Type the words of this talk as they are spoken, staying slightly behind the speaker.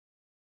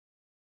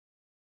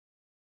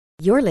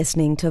You're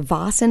listening to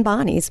Voss and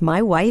Bonnie's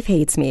My Wife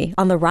Hates Me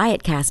on the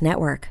Riotcast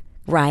Network.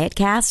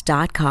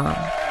 Riotcast.com.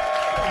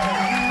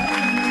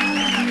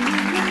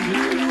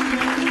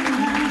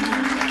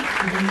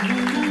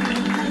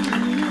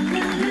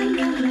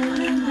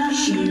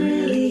 She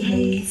really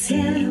hates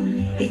him,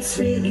 it's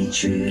really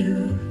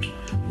true.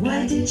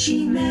 Why did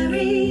she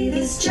marry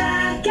this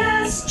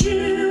jackass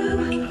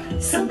Jew?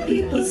 Some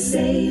people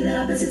say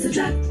that opposites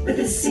attract, but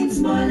this seems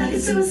more like a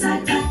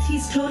suicide pact.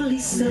 He's totally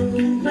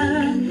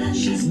sober,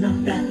 she's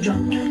not that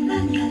drunk.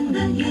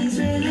 He's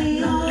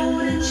really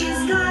old and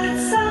she's got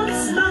some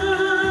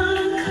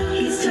spunk.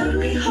 He's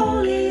totally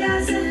holy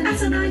as an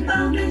asinine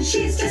bomb, and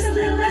she's just a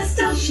little less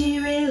dumb. She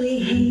really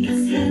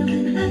hates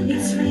him,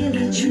 it's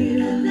really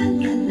true.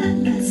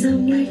 And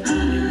somewhere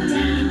deep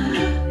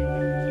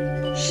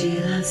down, she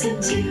loves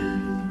him too.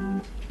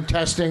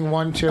 Testing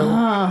 1 2.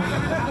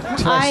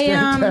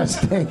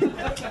 Testing.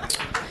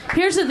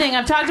 Here's the thing.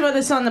 I've talked about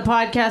this on the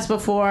podcast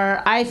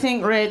before. I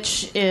think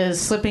Rich is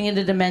slipping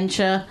into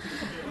dementia.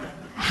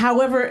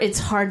 However, it's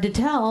hard to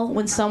tell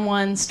when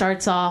someone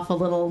starts off a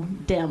little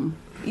dim.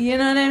 You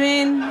know what I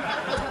mean?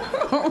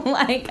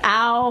 Like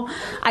how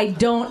I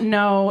don't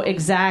know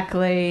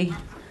exactly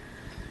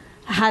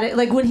how to,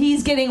 like when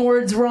he's getting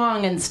words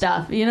wrong and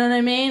stuff. You know what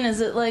I mean?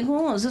 Is it like,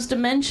 oh, is this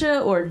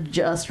dementia or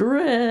just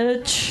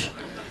Rich?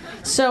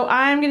 So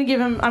I'm gonna give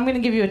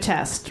you a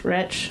test,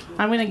 Rich.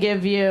 I'm gonna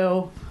give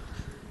you.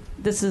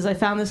 I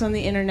found this on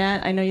the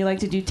internet. I know you like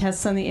to do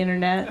tests on the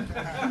internet.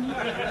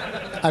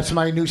 That's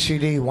my new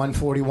CD,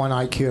 141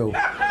 IQ.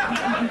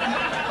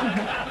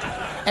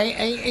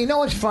 And you know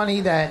what's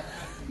funny that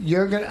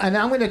and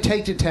I'm gonna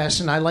take the test,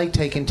 and I like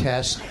taking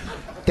tests.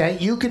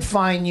 That you could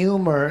find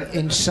humor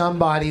in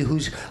somebody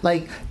who's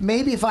like,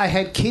 maybe if I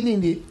had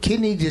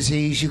kidney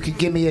disease, you could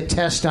give me a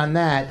test on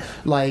that,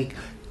 like.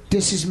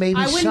 This is maybe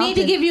I would need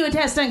to give you a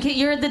test on.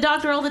 You're at the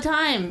doctor all the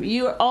time.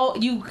 You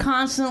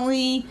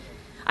constantly.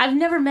 I've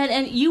never met.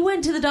 And you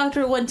went to the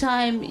doctor one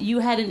time. You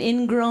had an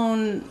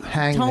ingrown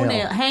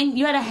toenail.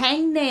 You had a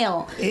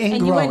hangnail.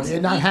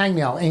 Ingrown, not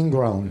hangnail.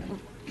 Ingrown.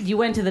 You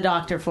went to the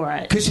doctor for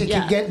it because it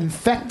could get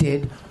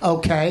infected.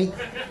 Okay,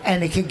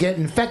 and it could get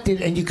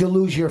infected, and you could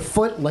lose your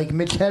foot like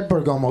Mitch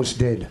Hedberg almost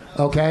did.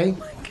 Okay,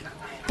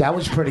 that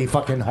was pretty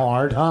fucking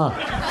hard, huh?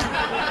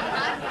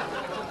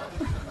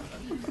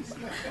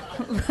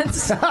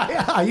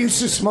 I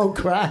used to smoke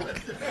crack.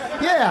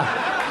 Yeah,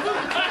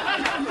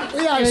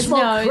 I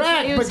smoked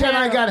crack, but then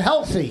I got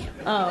healthy.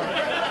 Oh.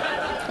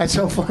 That's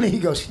so funny. He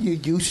goes, you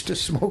used to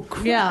smoke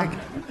crack. Yeah.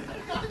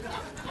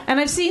 And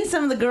I've seen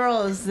some of the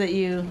girls that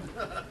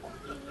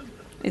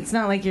it's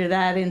not like you're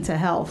that into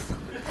health.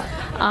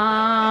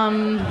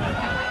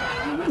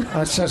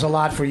 That says a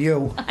lot for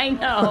you. I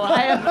know.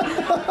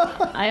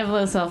 I have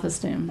low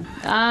self-esteem.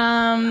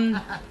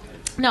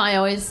 No, I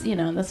always,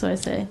 that's what I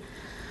say.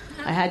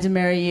 I had to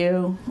marry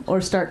you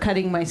or start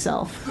cutting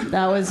myself.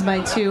 That was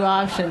my two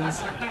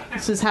options.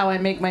 This is how I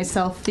make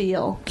myself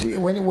feel.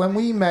 When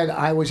we met,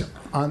 I was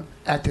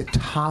at the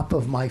top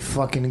of my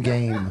fucking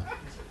game.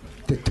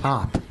 The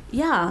top.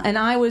 Yeah, and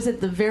I was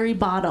at the very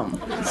bottom.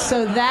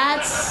 So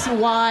that's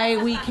why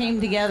we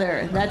came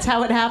together. That's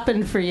how it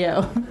happened for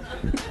you.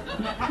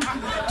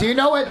 Do you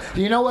know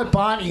what,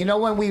 Bonnie? You know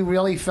when we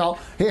really felt...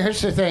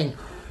 Here's the thing.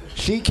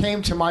 She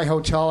came to my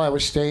hotel. I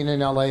was staying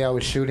in L.A. I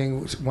was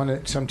shooting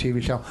some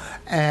TV show.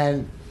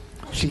 And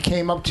she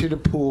came up to the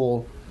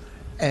pool,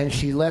 and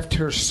she left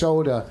her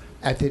soda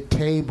at the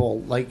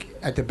table, like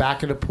at the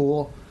back of the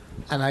pool.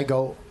 And I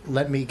go,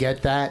 let me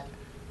get that.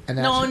 And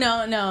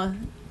No.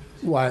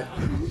 What?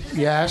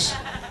 Yes?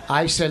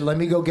 I said, let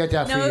me go get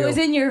that for you. No, it was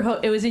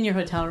in your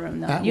hotel room,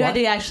 though. You had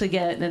to actually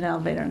get it in an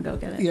elevator and go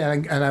get it. Yeah,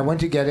 and I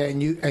went to get it,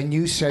 and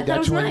you said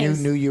that's when nice. You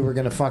knew you were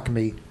going to fuck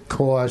me,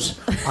 cause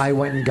I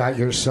went and got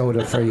your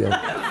soda for you.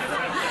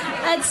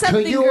 That's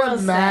something Could you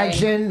girls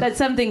imagine? Say. That's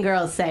something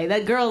girls say.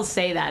 That girls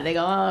say that. They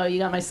go, oh, you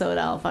got my soda,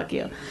 I'll fuck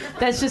you.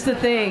 That's just a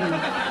thing.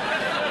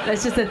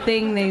 That's just a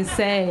thing they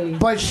say.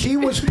 But she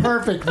was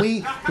perfect.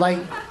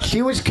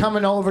 She was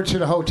coming over to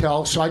the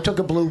hotel, so I took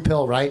a blue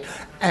pill, right?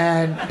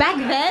 And back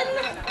then?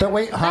 But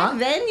wait, huh? Back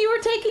then you were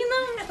taking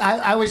them?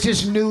 I was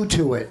just new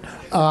to it.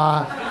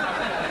 I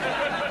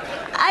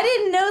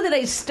didn't know that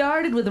I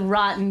started with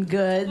rotten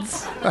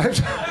goods. I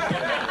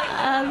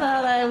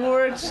thought I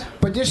worked.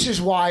 But this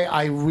is why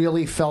I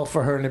really fell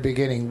for her in the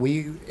beginning.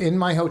 In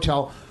my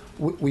hotel,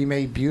 we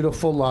made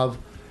beautiful love,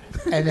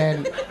 and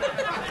then...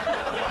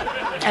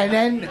 And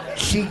then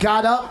she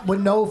got up with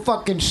no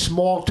fucking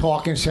small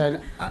talk and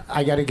said,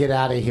 I got to get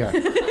out of here.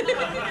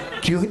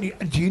 Do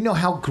you know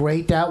how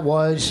great that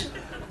was?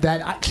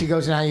 That she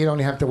goes, now you don't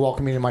have to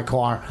welcome me to my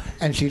car.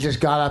 And she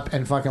just got up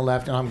and fucking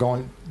left. And I'm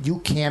going, you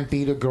can't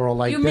beat a girl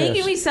like this. You're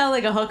making me sound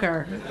like a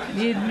hooker.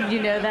 You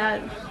know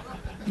that?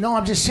 No,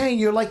 I'm just saying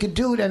you're like a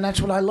dude, and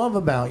that's what I love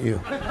about you.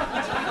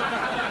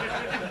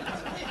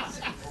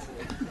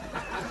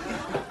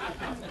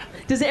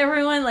 Does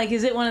everyone,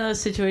 is it one of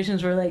those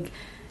situations where,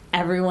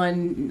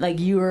 everyone, like,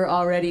 you were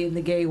already in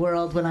the gay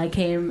world when I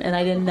came and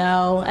I didn't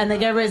know. And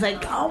like everybody's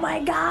like, oh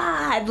my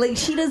God, like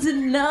she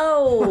doesn't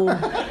know.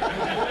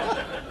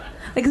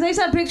 Like, cause I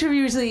saw a picture of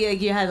you recently,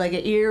 like you had like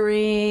an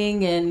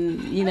earring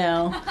and, you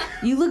know,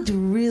 you looked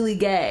really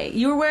gay.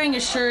 You were wearing a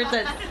shirt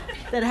that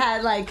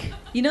had like,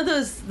 you know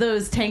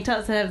those tank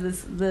tops that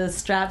have the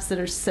straps that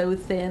are so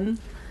thin?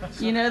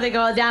 You know, they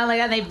go down like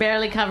that and they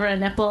barely cover a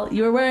nipple.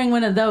 You were wearing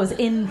one of those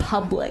in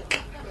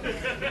public.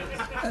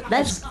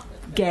 That's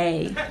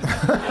gay.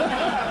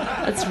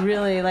 That's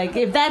really, like,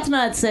 if that's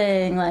not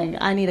saying, like,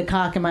 I need a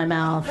cock in my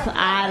mouth,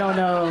 I don't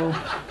know.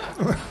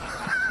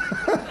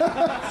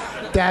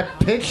 That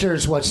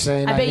picture's what's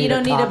saying I bet you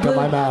don't need a blue in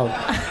my mouth.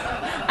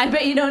 I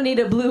bet you don't need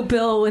a blue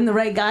pill when the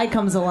right guy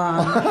comes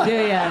along, do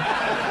ya?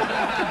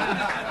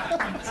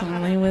 It's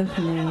only with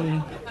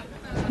me.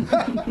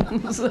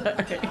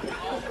 Sorry.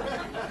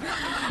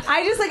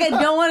 I just, like,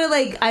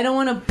 I don't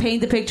want to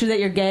paint the picture that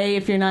you're gay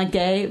if you're not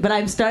gay, but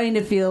I'm starting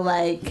to feel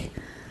like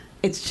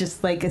it's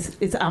just like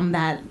I'm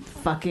that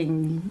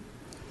fucking,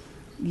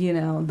 you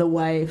know, the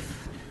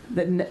wife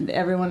that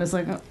everyone is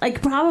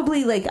like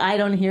probably, like, I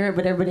don't hear it,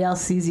 but everybody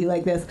else sees you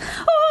like this.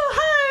 Oh,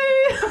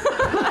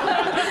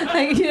 hi!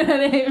 Like, you know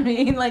what I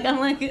mean? Like, I'm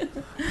like, it's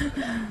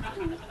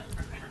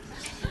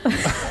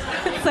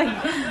like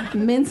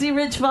Mincy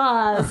Rich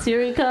Voss.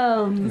 Here he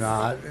comes.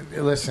 Nah,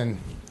 listen,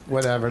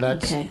 whatever.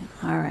 That's okay.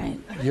 All right.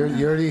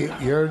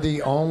 You're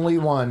the only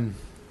one.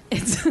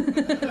 It's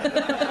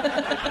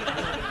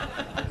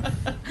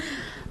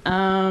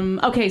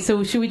okay,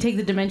 so should we take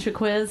the dementia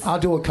quiz? I'll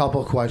do a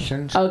couple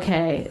questions.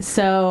 Okay,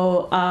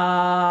 so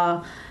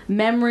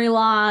memory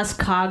loss,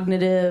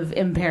 cognitive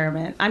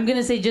impairment. I'm going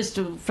to say, just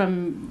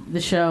from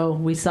the show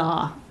we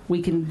saw,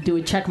 we can do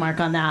a check mark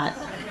on that.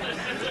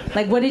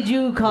 Like, what did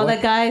you call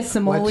that guy?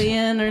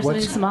 Somalian or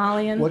something?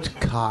 Somalian? What's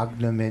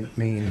cogniment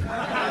mean? Oh,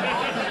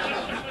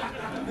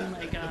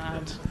 my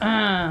God.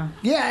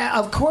 Yeah,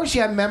 of course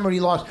you have memory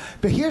loss.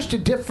 But here's the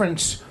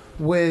difference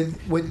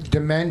with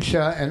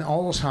dementia and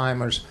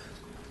Alzheimer's.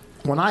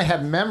 When I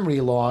have memory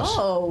loss...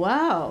 Oh,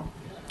 wow.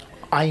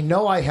 I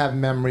know I have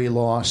memory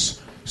loss,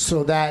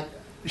 so that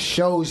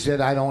shows that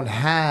I don't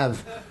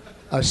have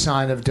a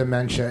sign of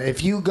dementia.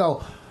 If you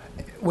go...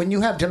 When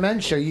you have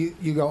dementia,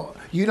 you go...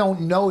 You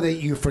don't know that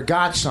you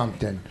forgot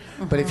something.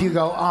 Uh-huh. But if you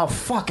go, oh,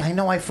 fuck, I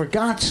know I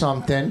forgot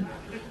something...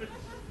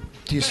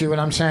 Do you see what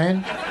I'm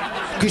saying?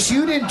 Because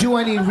you didn't do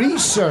any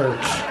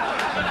research.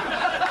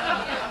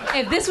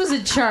 If this was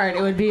a chart,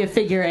 it would be a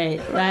figure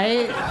 8,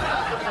 right?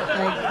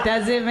 Like,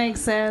 does it make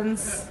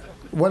sense?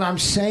 What I'm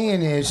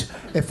saying is,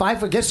 if I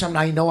forget something,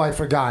 I know I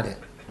forgot it.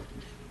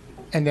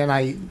 And then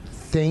I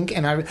think,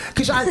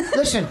 because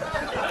listen,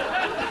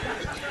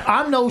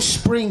 I'm no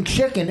spring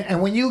chicken,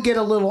 and when you get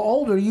a little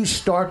older, you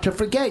start to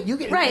forget. You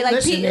get right,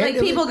 like,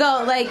 people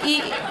go, like,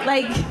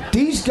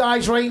 these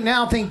guys right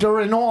now think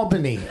they're in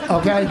Albany,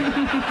 okay?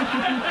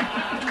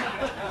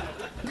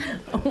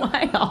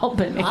 Why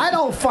Albany? I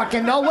don't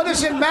fucking know. What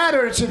does it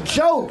matter? It's a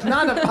joke,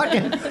 not a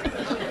fucking...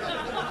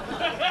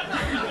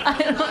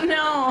 I don't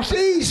know.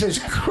 Jesus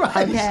Christ.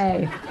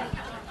 Okay.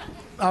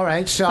 All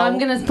right, so I'm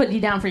going to put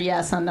you down for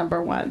yes on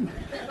number 1.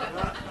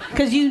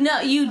 Because you know,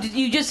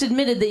 you just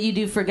admitted that you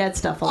do forget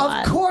stuff a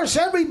lot. Of course,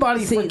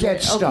 everybody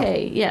forgets stuff.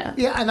 Okay, yeah.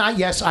 Yeah, and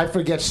I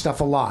forget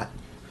stuff a lot.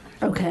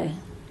 Okay.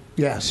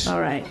 Yes.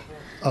 All right.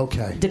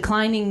 Okay.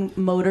 Declining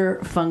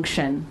motor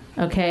function,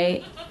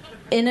 okay?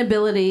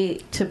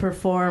 Inability to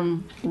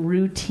perform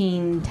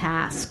routine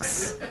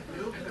tasks.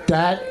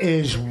 That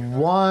is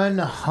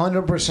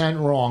 100%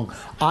 wrong.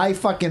 I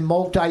fucking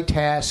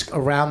multitask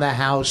around the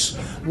house.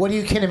 What are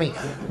you kidding me?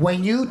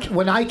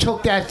 When I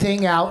took that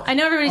thing out... I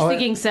know everybody's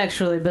thinking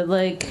sexually, but,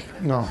 like...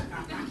 No.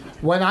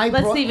 When I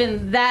brought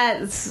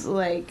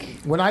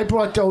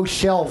those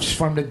shelves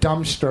from the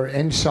dumpster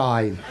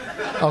inside,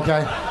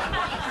 okay?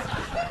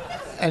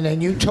 And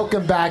then you took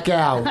them back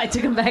out. I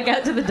took them back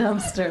out to the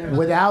dumpster.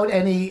 Without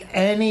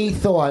any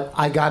thought,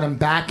 I got them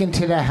back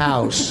into the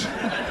house.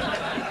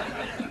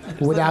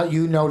 Without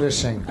you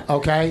noticing,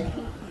 okay?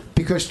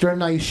 Because they're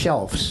nice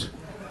shelves.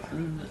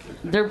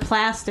 They're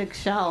plastic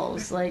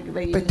shelves,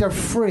 but they're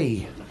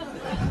free.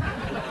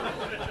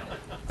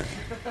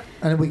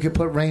 And we could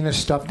put Raina's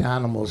stuffed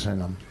animals in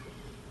them.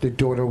 The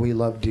daughter we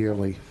love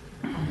dearly,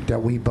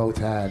 that we both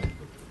had.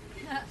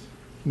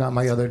 Not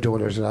my other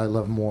daughters that I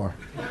love more.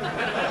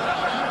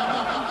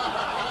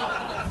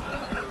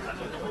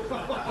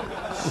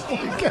 Oh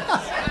my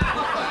God.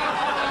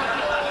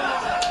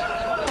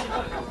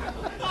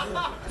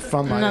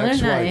 From my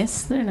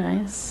ex-wife. They're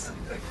nice. They're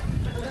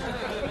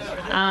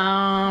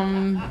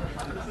nice.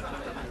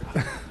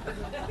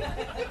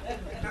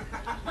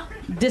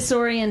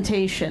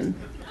 Disorientation.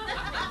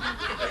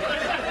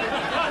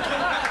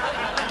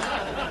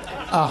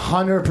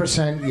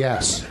 100%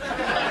 yes.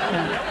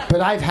 But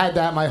I've had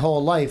that my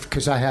whole life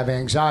because I have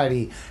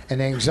anxiety,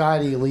 and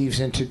anxiety leads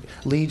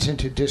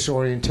into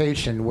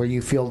disorientation, where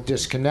you feel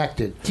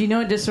disconnected. Do you know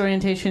what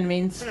disorientation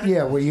means?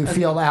 Yeah, where you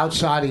feel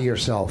outside of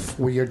yourself,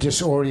 where you're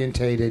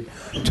disorientated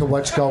to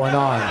what's going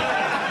on.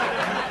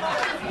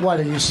 What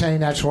are you saying?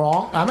 That's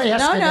wrong? I'm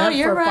asking No, them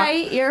you're for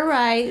right. You're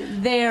right.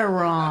 They're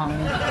wrong.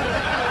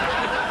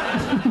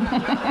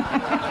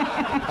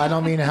 I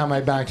don't mean to have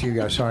my back to you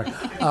guys. Sorry.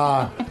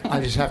 I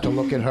just have to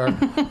look at her.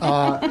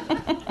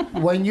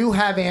 When you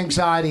have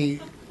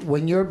anxiety,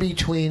 when you're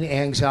between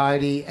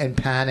anxiety and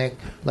panic,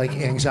 like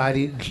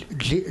anxiety,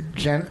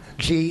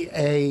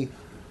 GAD,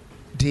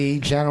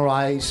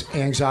 generalized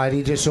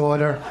anxiety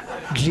disorder.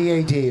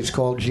 GAD, it's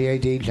called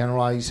GAD,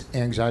 generalized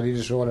anxiety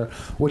disorder,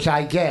 which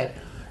I get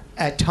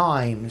at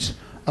times,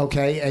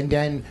 okay? And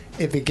then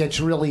if it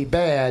gets really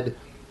bad,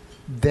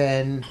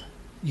 then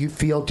you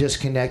feel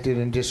disconnected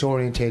and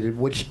disorientated,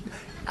 which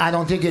I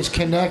don't think it's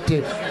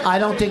connected. I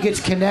don't think it's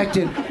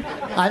connected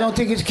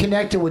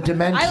with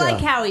dementia. I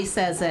like how he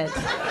says it.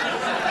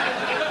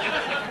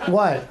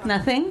 What?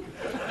 Nothing?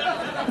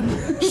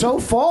 So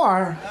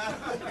far,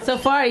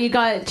 you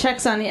got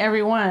checks on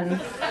every one.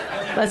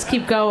 Let's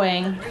keep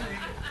going.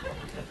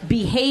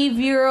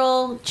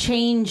 Behavioral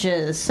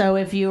changes. So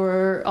if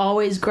you're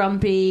always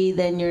grumpy,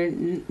 then you're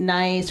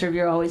nice, or if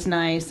you're always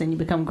nice, then you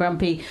become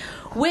grumpy.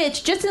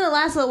 Which, just in the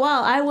last little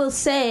while, I will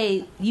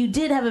say, you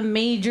did have a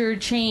major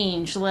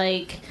change.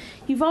 Like,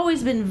 you've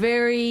always been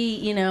very,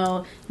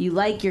 you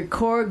like your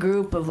core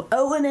group of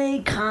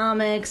O&A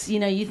comics.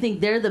 You think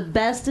they're the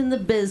best in the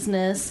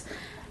business.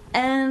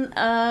 And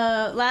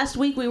last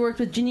week we worked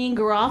with Janine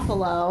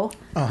Garofalo.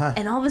 Uh-huh.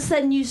 And all of a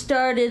sudden you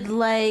started,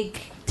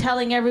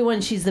 telling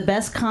everyone she's the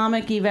best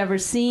comic you've ever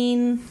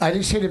seen. I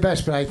didn't say the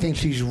best, but I think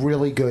she's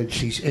really good.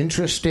 She's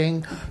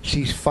interesting.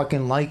 She's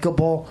fucking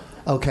likable.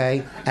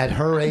 Okay, at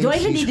her age. Do I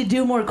even need to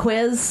do more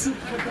quiz?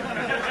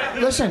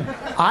 Listen,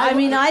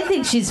 I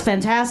think she's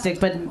fantastic,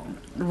 but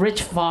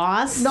Rich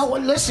Voss. No,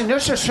 listen.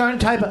 There's a certain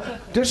type of.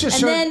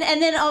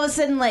 And then all of a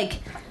sudden,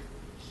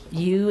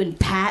 you and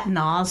Patton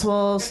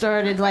Oswalt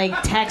started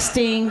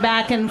texting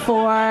back and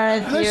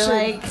forth.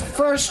 Listen,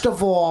 first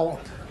of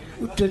all,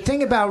 the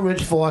thing about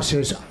Rich Voss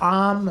is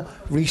I'm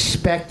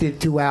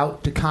respected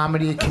throughout the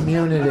comedy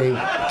community.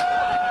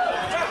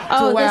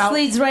 Oh, this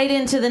leads right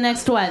into the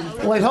next one.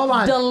 Wait, hold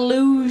on.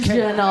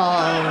 Delusional.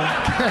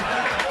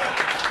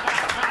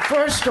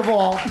 First of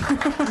all,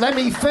 let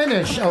me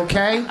finish,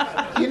 okay?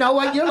 You know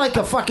what? You're like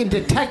a fucking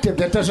detective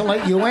that doesn't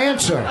let you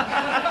answer.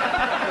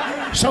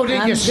 So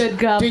did you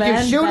shoot him?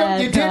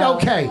 You did?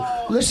 Okay.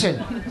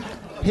 Listen,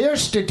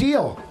 here's the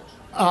deal.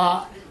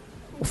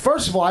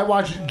 First of all, I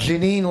watched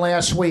Janine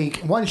last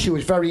week. One, she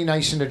was very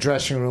nice in the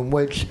dressing room,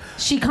 which...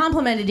 She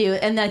complimented you,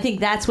 and I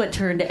think that's what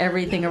turned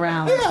everything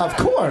around. Yeah, of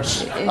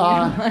course.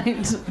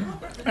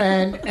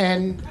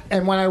 And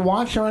when I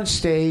watched her on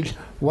stage,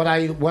 what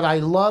I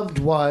loved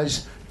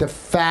was the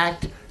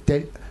fact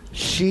that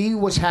she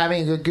was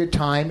having a good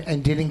time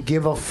and didn't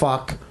give a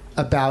fuck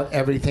about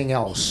everything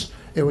else.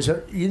 It was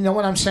you know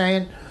what I'm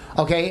saying?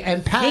 Okay,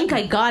 and Pat... I think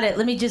I got it.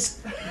 Let me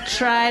just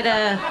try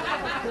to...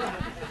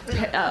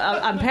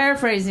 I'm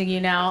paraphrasing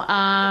you now.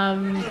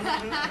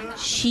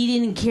 She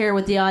didn't care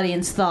what the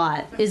audience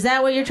thought. Is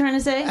that what you're trying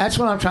to say? That's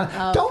what I'm trying.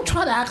 Oh. Don't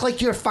try to act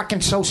like you're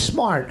fucking so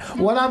smart.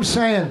 What I'm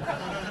saying.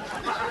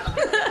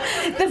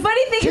 The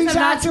funny thing is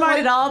I'm not smart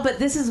at all, but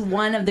this is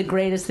one of the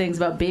greatest things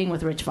about being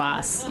with Rich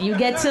Voss. You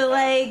get to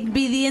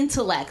be the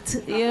intellect.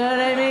 You know what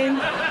I mean?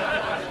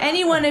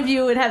 Any one of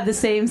you would have the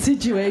same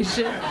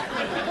situation.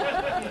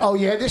 Oh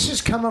yeah, this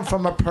is coming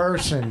from a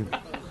person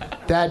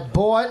that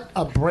bought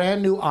a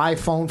brand new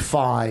iPhone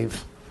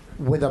 5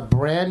 with a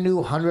brand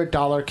new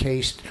 $100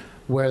 case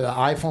where the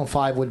iPhone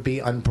 5 would be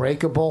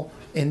unbreakable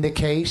in the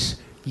case,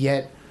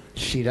 yet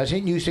she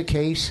doesn't use the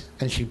case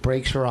and she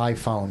breaks her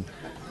iPhone.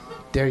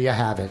 There you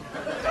have it.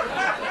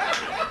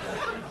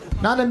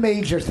 Not a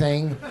major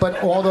thing,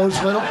 but all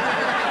those little...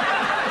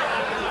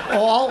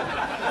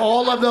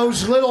 All of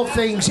those little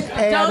things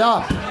add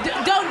up.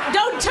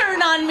 Don't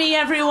turn on me,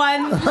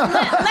 everyone.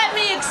 Let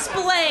me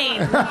explain.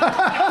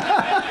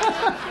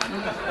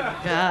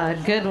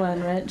 God, good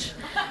one, Rich.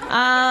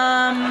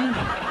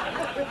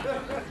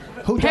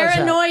 Who does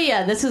paranoia.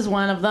 That? This is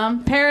one of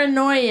them.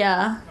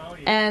 Paranoia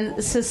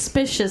and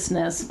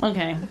suspiciousness.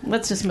 Okay,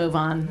 let's just move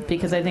on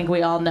because I think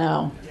we all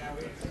know.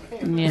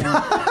 Yeah.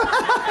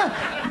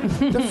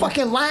 The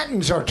fucking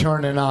Latins are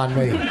turning on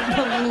me. The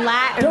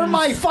Latins. They're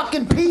my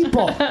fucking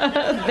people.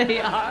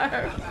 They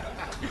are.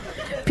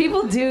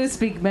 People do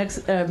speak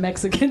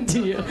Mexican to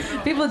you.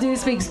 People do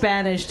speak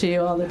Spanish to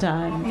you all the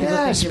time. People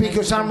yes,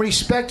 because I'm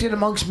respected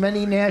amongst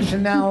many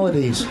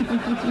nationalities.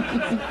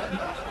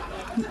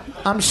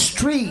 I'm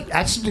street.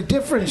 That's the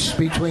difference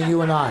between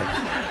you and I.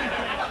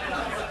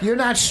 You're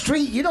not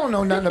street. You don't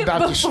know nothing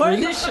about the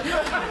street.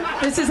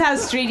 This is how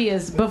street he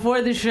is.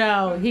 Before the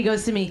show, he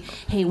goes to me,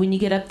 hey, when you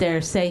get up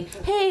there, say,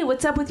 hey,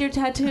 what's up with your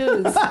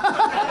tattoos?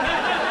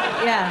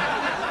 Yeah.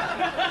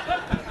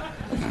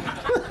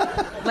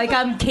 Like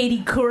I'm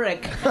Katie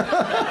Couric.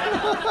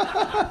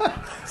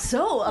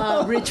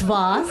 So, Rich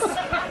Voss,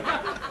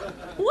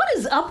 what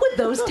is up with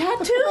those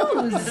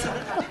tattoos?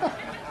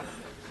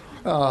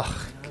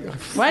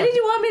 Why did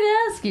you want me to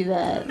ask you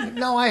that?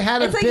 No, I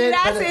had it's a like bit. You'd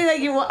ask me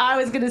I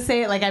was going to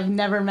say it like I've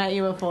never met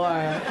you before.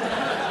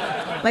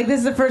 Like, this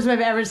is the first time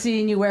I've ever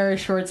seen you wear a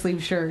short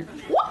sleeve shirt.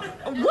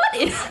 What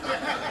is...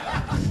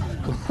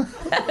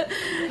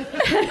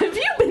 Have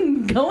you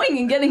been going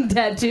and getting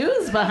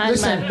tattoos behind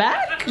my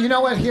back? You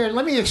know what? Here,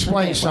 let me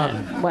explain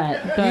something.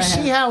 What? Go You ahead.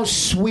 see how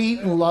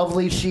sweet and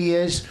lovely she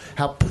is?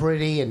 How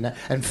pretty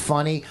and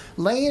funny?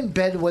 Lay in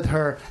bed with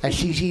her and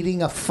she's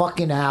eating a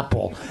fucking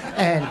apple.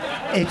 And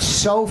it's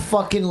so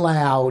fucking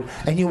loud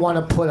and you want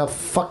to put a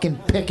fucking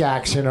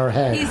pickaxe in her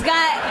head. He's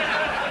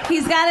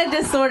got a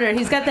disorder.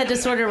 He's got that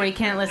disorder where he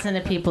can't listen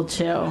to people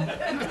chew.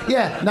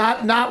 Yeah,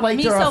 not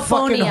like they're a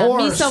fucking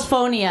horse.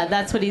 Misophonia.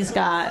 That's what he's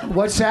got.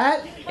 What's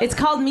that? It's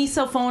called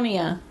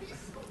misophonia.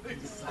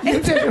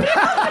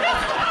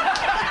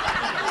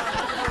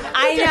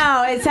 I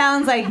know, it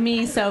sounds like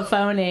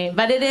misophony,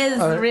 but it is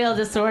a real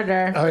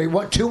disorder. All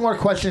right, two more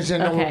questions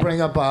and then we'll bring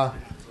up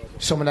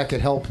someone that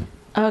could help.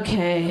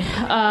 Okay.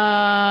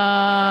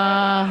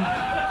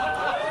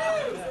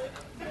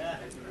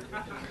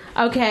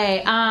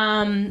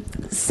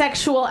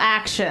 Sexual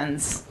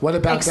actions. What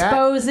about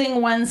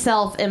Exposing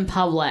oneself in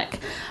public.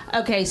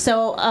 Okay,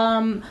 so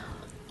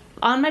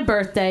on my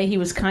birthday, he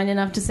was kind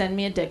enough to send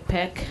me a dick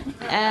pic,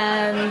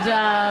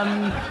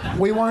 and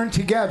we weren't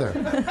together.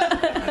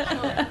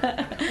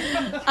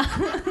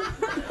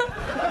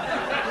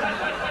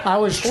 I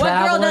was traveling.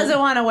 What girl doesn't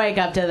want to wake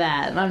up to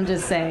that? I'm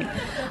just saying.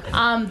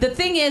 The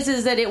thing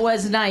is that it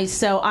was nice.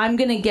 So I'm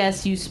gonna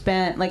guess you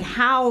spent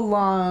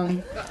how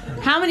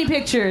many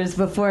pictures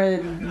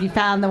before you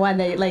found the one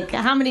that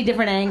how many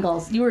different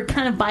angles? You were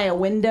kind of by a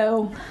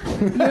window.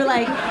 You were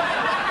like,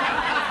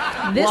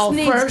 this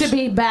needs to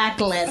be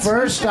backlit.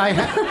 First,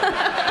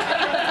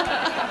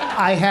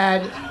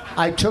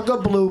 I took a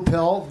blue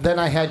pill. Then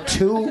I had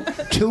two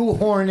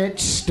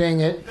hornets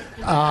sting it.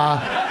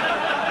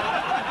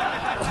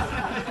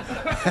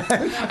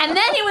 And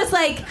then he was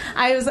like,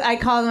 I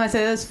called him. I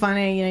said, "That was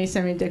funny. You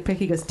sent me a dick pic."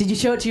 He goes, "Did you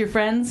show it to your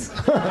friends?"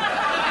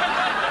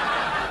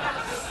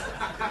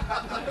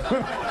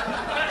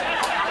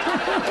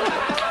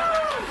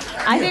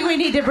 I think we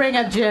need to bring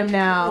up Jim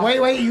now.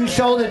 Wait! You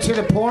showed it to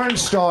the porn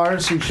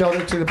stars. You showed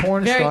it to the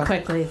porn stars.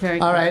 Very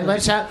quickly. All right,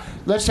 let's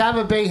have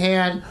a big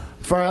hand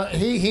for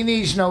he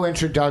needs no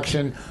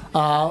introduction.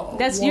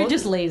 You're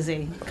just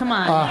lazy. Come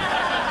on,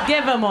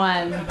 give him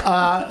one.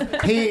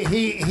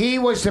 He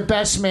was the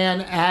best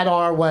man at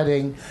our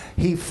wedding.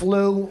 He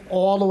flew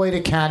all the way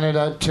to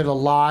Canada to the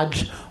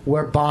lodge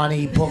where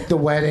Bonnie booked the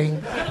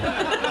wedding.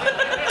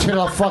 To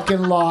the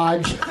fucking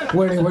lodge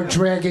where they were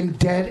dragging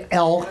dead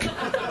elk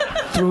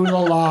through the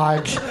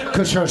lodge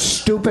because her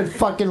stupid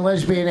fucking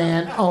lesbian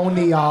aunt owned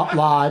the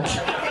lodge,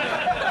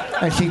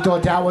 and she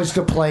thought that was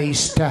the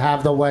place to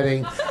have the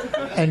wedding.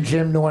 And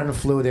Jim Norton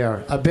flew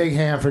there. A big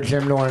hand for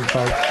Jim Norton,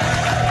 folks.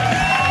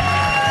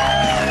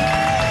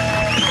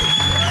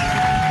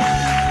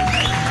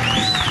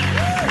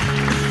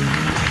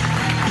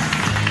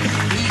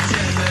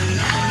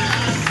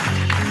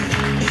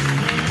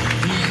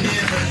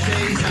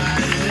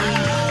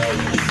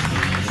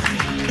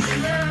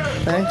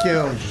 Thank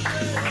you.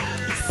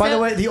 By the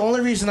way, the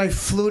only reason I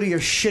flew to your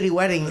shitty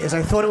wedding is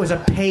I thought it was a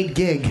paid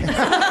gig.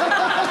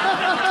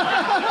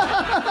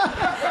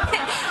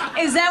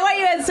 Is that why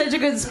you had such a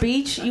good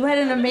speech? You had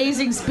an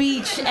amazing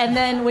speech, and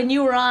then when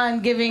you were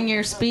on giving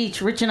your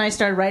speech, Rich and I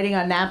started writing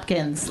on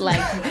napkins.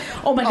 Like,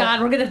 oh my God,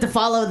 we're going to have to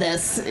follow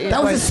this.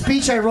 That was a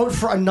speech I wrote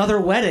for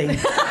another wedding.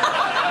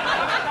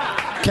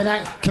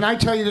 Can I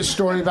tell you the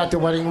story about the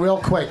wedding real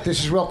quick? This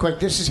is real quick.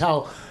 This is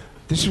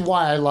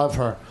why I love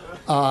her.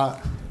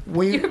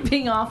 You're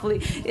being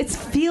awfully... It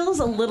feels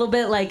a little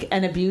bit like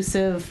an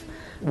abusive...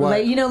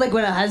 What? Like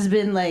when a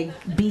husband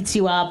beats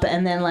you up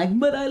and then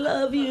but I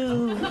love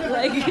you.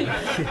 But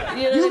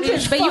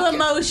you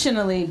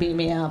emotionally beat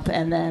me up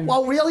and then...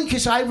 Well, really?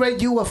 Because I read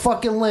you a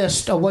fucking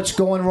list of what's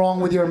going wrong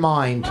with your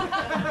mind.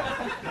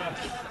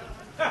 That,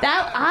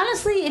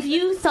 honestly, if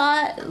you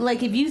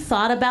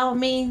thought about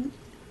me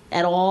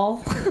at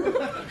all...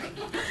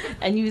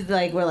 And you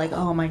were like,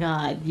 oh my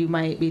God, you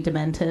might be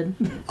demented.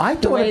 I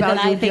thought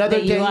about you the other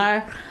day. You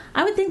are.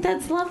 I would think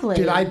that's lovely.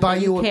 Did I buy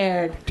you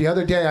cared? The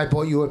other day I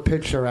bought you a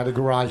picture at a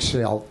garage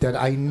sale that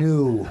I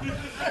knew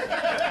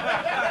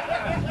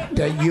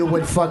that you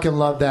would fucking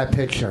love that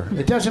picture.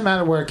 It doesn't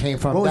matter where it came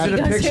from. What was it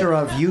a picture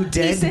of? You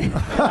dead?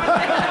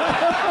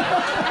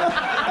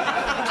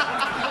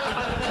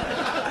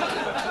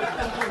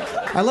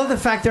 I love the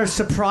fact they're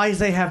surprised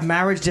they have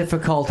marriage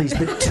difficulties,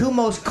 but two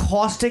most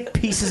caustic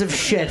pieces of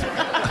shit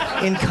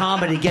in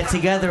comedy get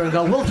together and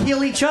go, we'll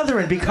heal each other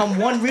and become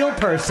one real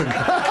person.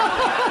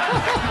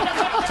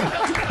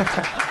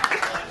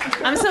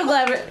 I'm so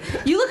glad.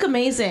 You look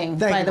amazing,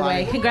 by the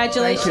way.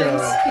 Congratulations.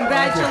 Thank you.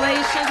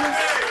 Congratulations.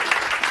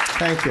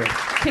 Thank you.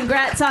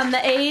 Congrats on the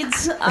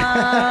AIDS.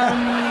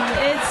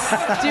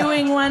 It's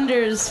doing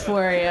wonders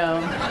for you.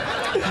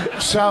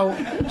 So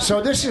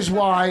this is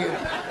why...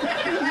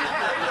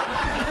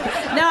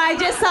 No, I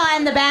just saw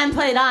and the band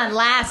played on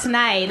last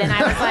night, and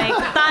I was like,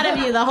 thought of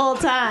you the whole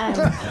time.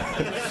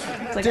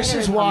 This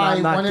is why...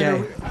 I'm not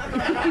gay.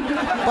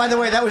 By the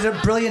way, that was a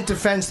brilliant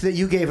defense that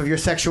you gave of your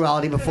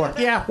sexuality before.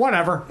 Yeah,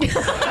 whatever.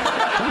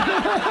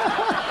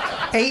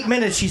 8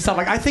 minutes, she's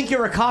like, I think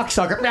you're a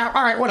cocksucker. Yeah,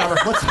 all right, whatever.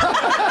 Let's.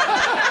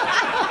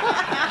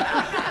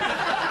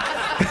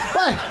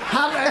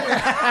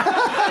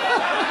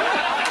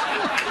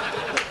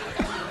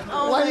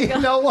 Well, you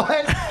know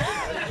what?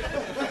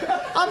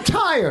 I'm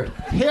tired.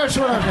 Here's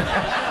what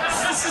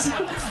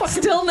I'm.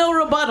 Still no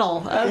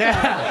rebuttal. Okay.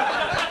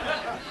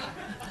 Yeah.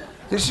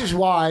 This is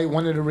why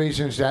one of the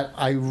reasons that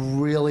I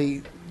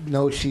really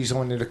know she's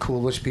one of the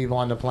coolest people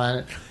on the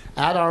planet.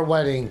 At our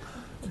wedding,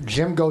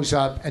 Jim goes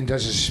up and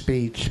does a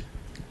speech,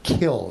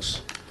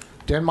 kills.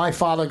 Then my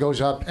father goes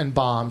up and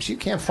bombs. You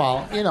can't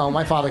follow. You know,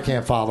 my father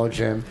can't follow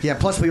Jim. Yeah,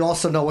 plus we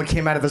also know what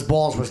came out of his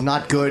balls was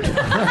not good.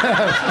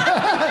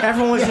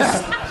 Everyone was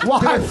just... Why?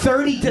 There were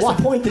 30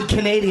 disappointed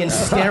Canadians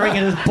staring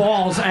at his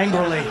balls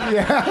angrily.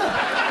 Can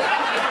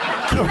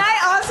I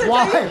also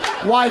Why? tell you?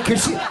 Why?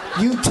 Because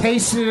you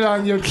tasted it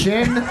on your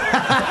chin?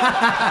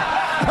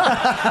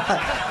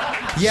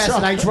 Yes,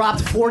 and I dropped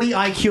 40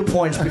 IQ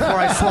points before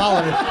I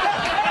swallowed it.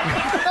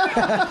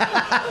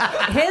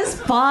 His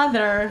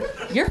father,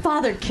 your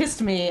father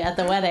kissed me at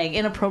the wedding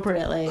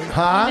inappropriately.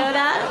 Huh? You know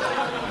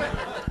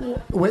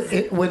that?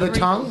 With a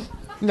tongue?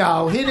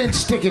 No, he didn't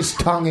stick his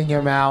tongue in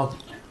your mouth.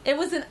 It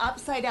was an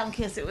upside down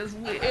kiss. It was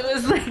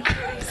like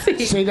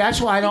crazy. See, that's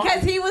why I don't.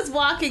 Because he was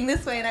walking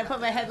this way and I put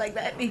my head like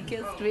that and he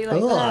kissed me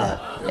like Ugh. that.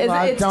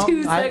 I It's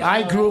too sexual.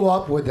 I grew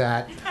up with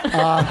that.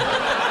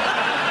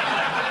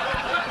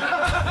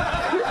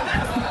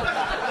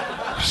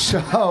 So,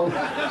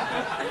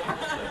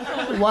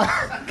 what?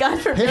 God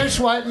forbid. Here's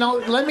what. No,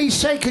 let me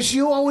say, because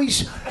you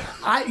always,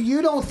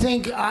 you don't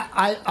think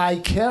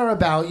I care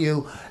about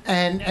you,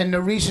 and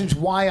the reasons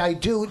why I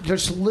do.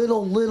 There's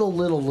little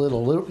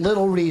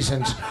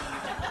reasons.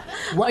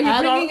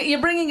 Oh, you're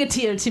bringing a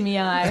tear to my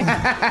eye.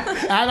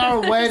 At our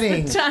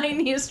wedding, The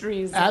tiniest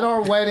reason. At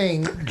our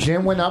wedding,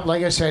 Jim went up,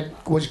 like I said,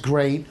 was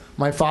great.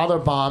 My father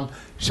bombed.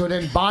 So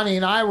then Bonnie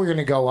and I were going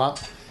to go up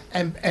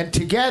and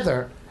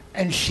together,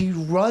 and she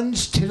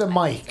runs to the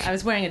mic. I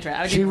was wearing a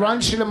dress. She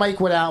runs to the mic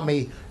without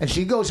me, and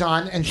she goes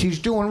on, and she's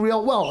doing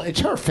real well.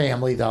 It's her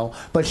family, though,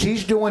 but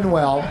she's doing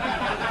well.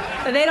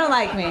 They don't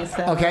like me,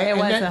 so Okay, it and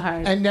wasn't then,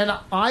 hard. and then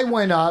I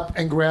went up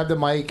and grabbed the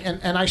mic,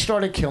 and I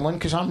started killing,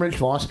 because I'm Rich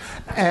Voss,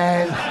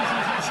 and...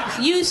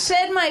 You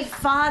said my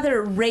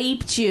father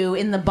raped you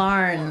in the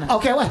barn.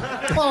 Okay, well...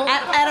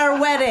 At our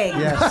wedding.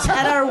 Yes.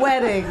 At our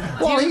wedding.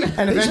 well,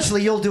 And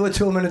eventually you'll do it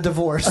to him in a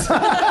divorce.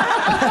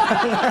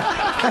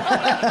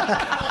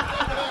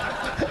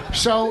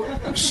 So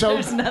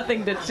There's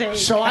nothing to change.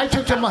 So I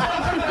took the mic.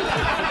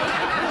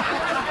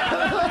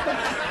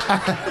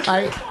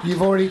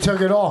 You've already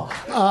took it all.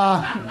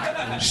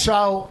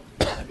 So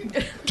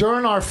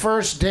during our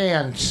first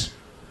dance,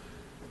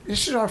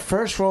 this is our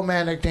first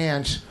romantic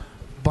dance,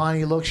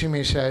 Bonnie looks at me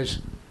and says,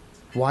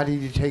 "Why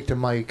did you take the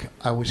mic?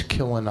 I was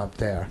killing up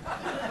there."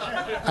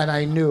 And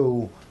I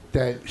knew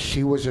that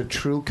she was a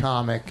true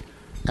comic,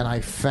 and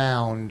I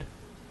found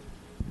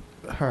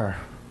her.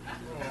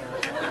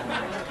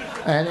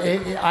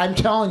 And I'm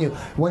telling you,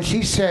 when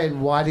she said,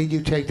 "Why did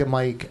you take the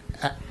mic?"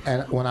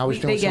 and when I was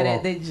doing they get solo,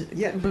 it. They just,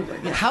 Yeah.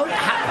 How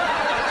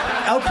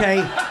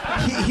okay,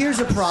 here's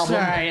a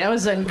problem. Sorry, that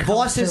was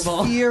Voss's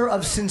uncomfortable. fear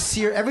of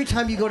sincere. Every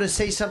time you go to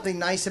say something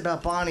nice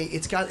about Bonnie,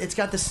 it's got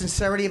the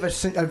sincerity of a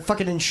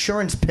fucking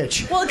insurance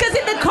pitch. Well, because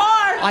in the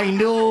car. I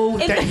knew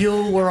In that the-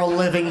 you were a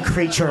living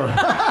creature.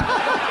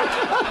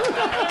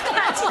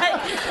 That's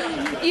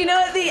like, you know,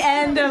 at the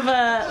end of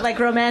a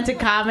romantic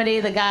comedy,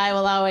 the guy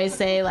will always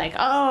say like,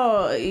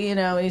 "Oh, you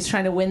know," he's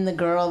trying to win the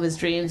girl of his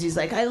dreams. He's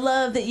like, "I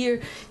love that you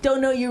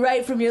don't know your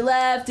right from your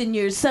left, and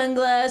your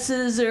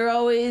sunglasses are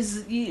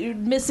always you're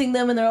missing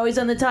them, and they're always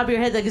on the top of your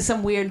head." Like it's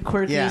some weird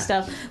quirky Yeah.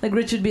 stuff. Like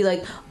Rich would be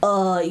like,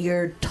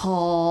 "You're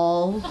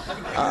tall.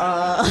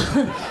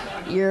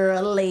 You're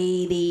a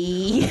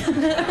lady."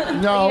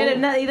 no,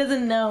 He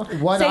doesn't know.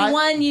 What Say I-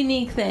 one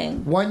unique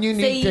thing. one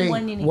unique Say thing.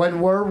 one unique When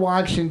we're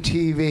watching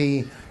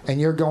TV and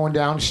you're going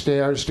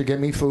downstairs to get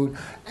me food,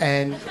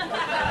 and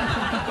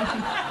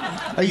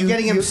Are you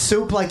getting him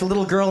soup like the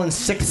little girl in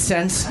Sixth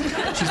Sense?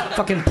 She's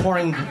fucking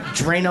pouring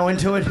Drano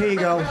into it. Here you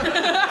go,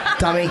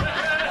 dummy.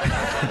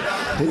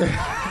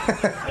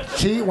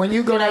 see, when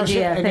you go Good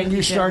idea. downstairs and Thank then you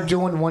you, start Jim.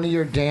 doing one of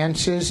your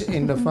dances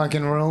in the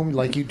fucking room,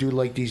 like you do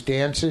like these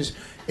dances,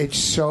 it's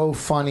so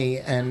funny,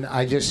 and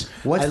I just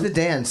What's the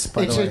dance,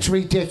 by the way? It's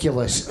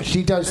ridiculous.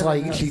 She does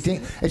like she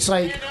think it's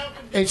like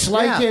Yeah.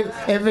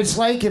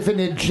 if an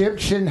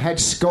Egyptian had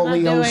I'm not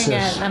doing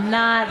scoliosis. it. I'm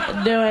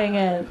not doing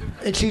it.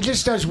 And she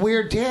just does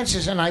weird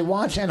dances, and I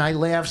watch and I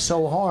laugh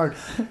so hard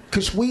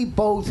because we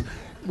both.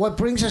 What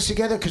brings us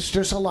together? Because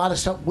there's a lot of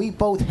stuff we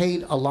both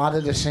hate. A lot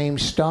of the same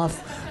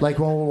stuff, like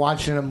when we're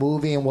watching a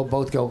movie and we'll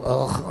both go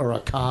ugh, or a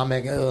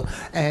comic, ugh,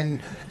 and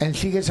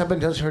she gets up and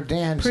does her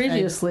dance. and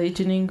Previously,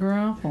 Janine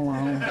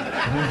Garofalo.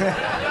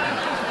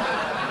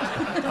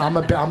 I'm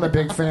a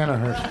big fan of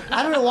hers.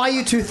 I don't know why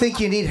you two think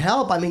you need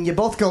help. I mean, you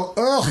both go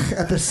ugh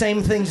at the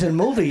same things in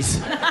movies.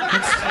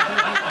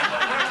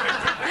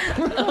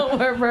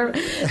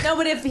 No,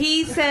 but if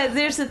he says,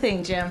 there's the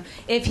thing, Jim.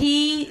 If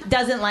he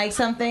doesn't like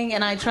something,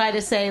 and I try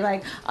to say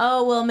like,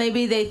 oh well,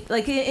 maybe they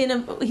like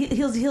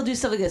he'll do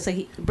stuff like this,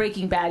 like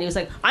Breaking Bad. He was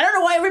like, I don't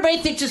know why everybody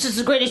thinks this is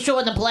the greatest show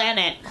on the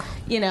planet,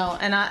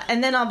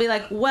 and then I'll be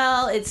like,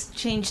 well, it's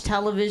changed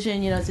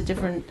television. It's a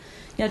different.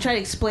 Try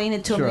to explain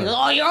it to him. Sure. He goes,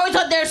 oh, you're always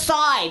on their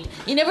side.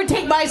 You never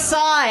take my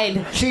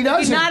side. She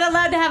doesn't. You're not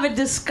allowed to have a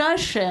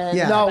discussion.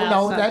 Yeah.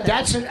 No,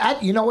 that's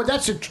you know what?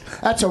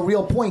 That's a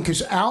real point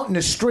because out in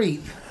the street,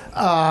 it's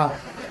out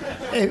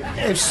in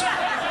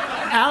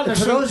the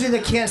For street. those of you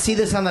that can't see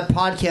this on the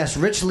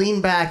podcast, Rich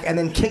leaned back and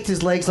then kicked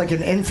his legs like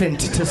an infant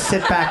to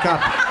sit back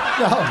up.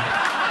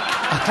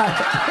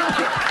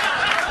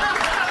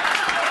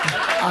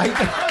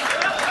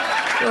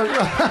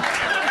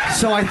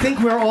 So I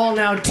think we're all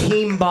now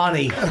Team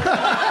Bonnie.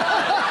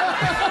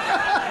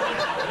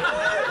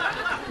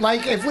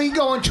 Like if we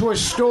go into a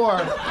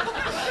store,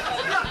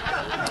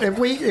 if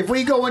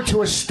we go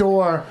into a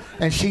store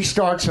and she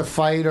starts a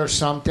fight or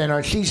something,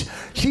 or she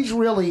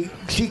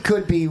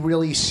could be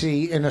really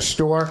C in a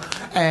store,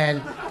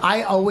 and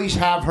I always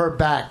have her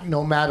back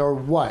no matter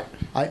what.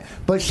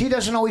 But she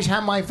doesn't always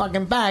have my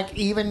fucking back,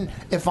 even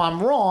if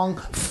I'm wrong.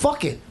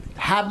 Fuck it.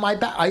 Have my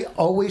back. I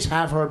always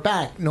have her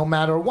back, no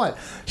matter what.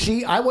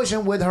 I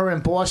wasn't with her in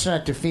Boston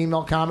at the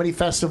Female Comedy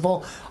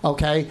Festival,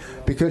 okay,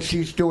 because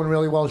she's doing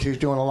really well. She's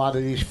doing a lot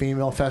of these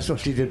female festivals.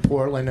 She did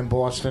Portland and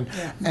Boston,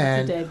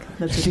 and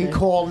she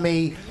called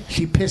me.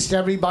 She pissed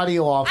everybody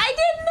off. I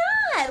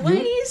did not. Why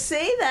do you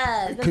say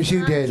that? Because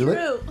you did.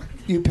 True.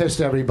 You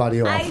pissed everybody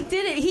off. I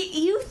didn't.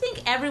 You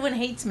think everyone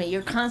hates me?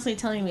 You're constantly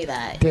telling me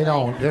that. They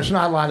don't. There's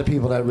not a lot of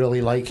people that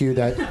really like you.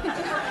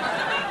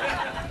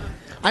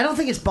 I don't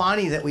think it's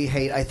Bonnie that we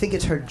hate. I think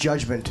it's her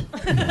judgment.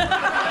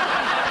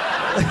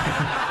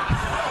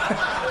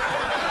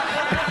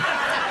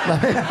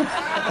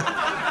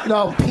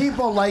 No,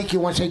 people like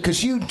you once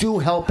because you do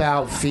help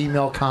out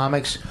female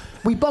comics.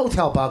 We both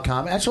help out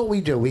comics. That's what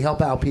we do. We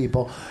help out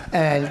people.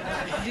 And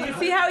do you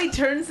see how he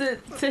turns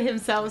it to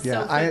himself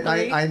so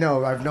quickly? I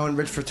know. I've known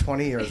Rich for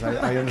 20 years.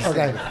 I understand.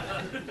 Okay.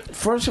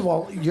 First of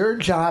all, your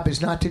job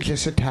is not to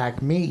just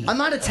attack me. I'm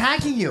not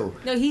attacking you.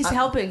 No, he's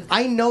helping.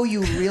 I know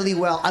you really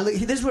well.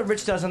 This is what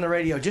Rich does on the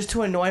radio. Just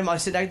to annoy him, I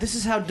said, this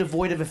is how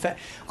devoid of effect.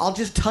 I'll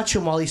just touch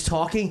him while he's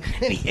talking.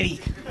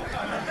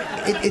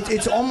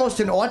 It's almost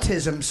an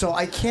autism, so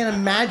I can't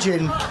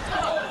imagine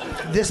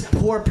this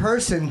poor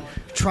person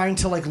trying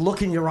to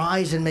look in your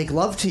eyes and make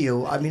love to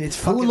you. I mean, it's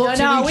fucking. Who looks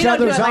in each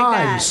other's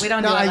eyes? We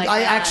don't No, do it like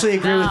I that. actually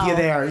agree with you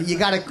there. You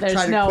got to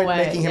try to quit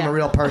making him a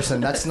real person.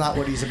 That's not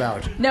what he's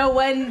about. No,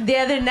 when the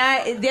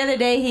other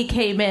day he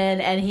came in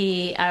and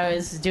I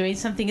was doing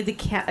something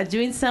at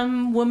doing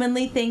some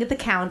womanly thing at the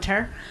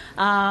counter,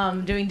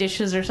 doing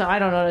dishes or something. I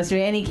don't know what I was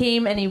doing. And he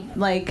came and he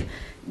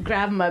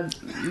grabbed my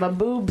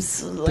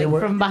boobs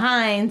from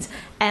behind,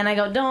 and I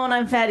go, "Don't,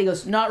 I'm fat." He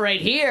goes, "Not right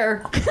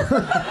here,"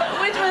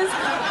 which was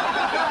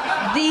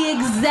the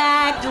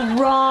exact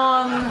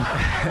wrong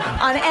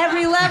on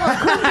every level.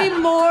 Couldn't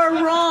be more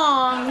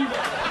wrong.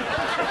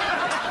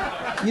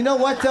 You know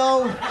what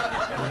though?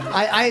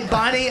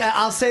 Bonnie,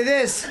 I'll say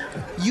this: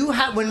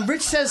 when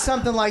Rich says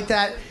something like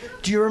that,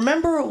 do you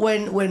remember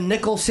when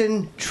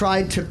Nicholson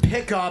tried to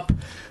pick up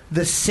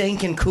the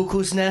sink in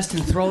Cuckoo's Nest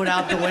and throw it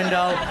out the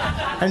window?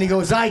 And he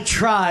goes, "I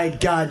tried,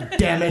 God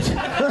damn it."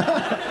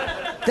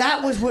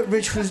 That was what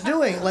Rich was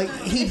doing.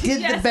 He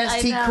did the best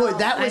he could.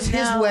 That was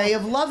his way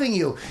of loving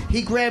you.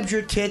 He grabbed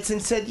your tits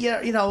and said,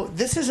 "Yeah,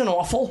 this isn't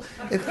awful."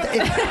 If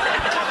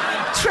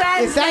that's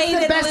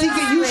the best he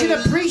could, you should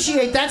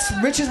appreciate. That's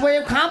Rich's way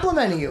of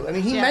complimenting you. I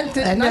mean, he meant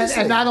it nicely.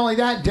 And not only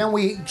that, then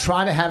we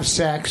try to have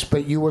sex,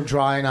 but you were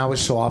dry and I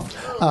was soft.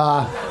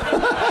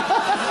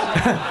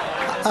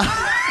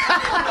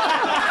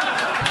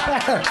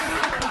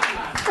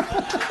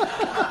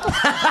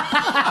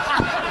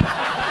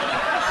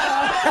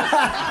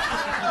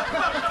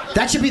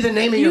 That should be the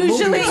name of your movie.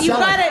 Usually, you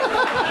got it.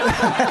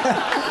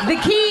 The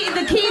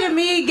key to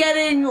me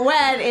getting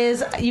wet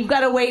is you've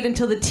got to wait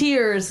until the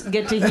tears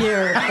get to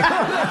here.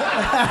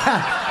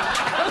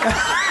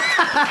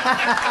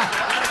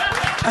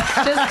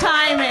 Just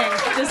timing.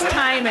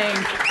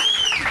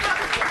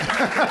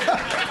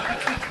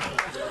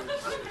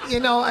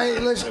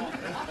 Listen.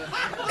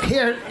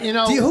 Here,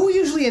 who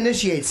usually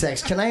initiates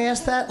sex? Can I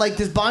ask that?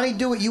 Does Bonnie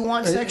do what you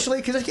want sexually?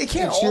 Because it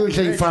can't. It's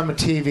usually from a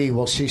TV.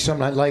 We'll see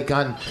something like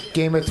on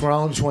Game of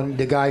Thrones when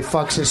the guy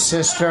fucks his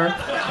sister.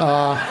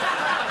 All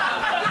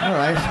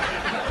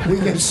right. We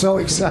get so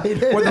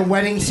excited. Or the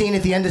wedding scene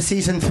at the end of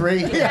season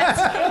 3.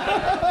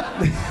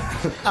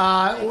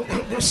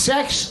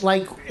 Sex,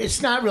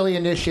 it's not really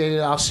initiated,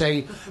 I'll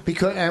say,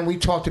 because, and we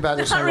talked about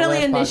this. Not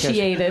really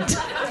initiated.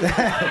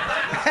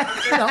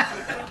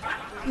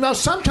 No,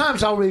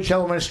 sometimes I'll reach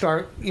over and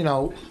start,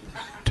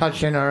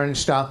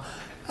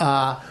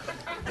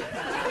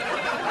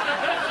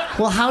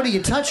 Well, how do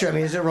you touch her? I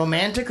mean, is it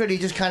romantic, or do you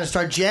just kind of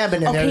start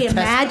jabbing in there? Okay, to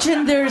test-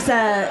 imagine there's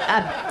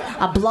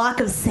a block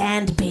of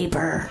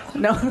sandpaper.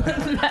 No.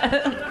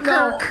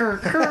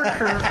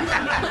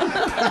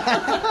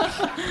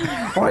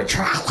 Or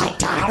try like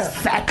to have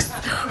sex.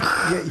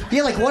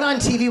 Yeah, like what on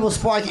TV will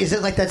spark? Is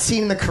it like that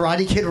scene in The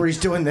Karate Kid where he's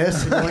doing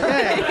this? And you're like,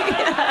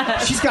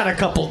 hey, she's got a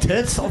couple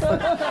tits.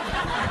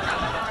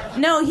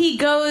 No, he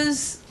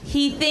goes.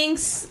 He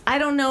thinks. I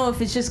don't know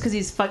if it's just because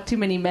he's fucked too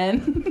many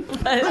men.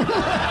 But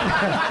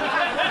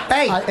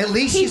Hey, at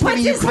least he she's puts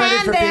giving you his credit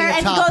hand for being there a and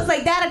he top. goes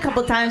like that a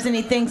couple times, and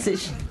he thinks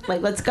it's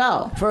like, let's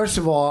go. First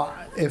of all,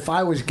 if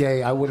I was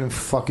gay, I wouldn't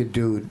fuck a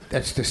dude.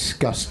 That's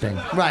disgusting.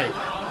 Right.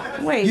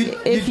 Wait,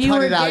 if you'd you cut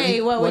were it out.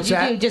 gay, what would What's you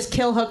that? do? Just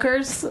kill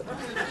hookers?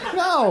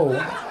 No.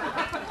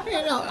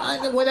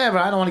 Whatever.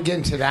 I don't want to get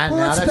into that Well,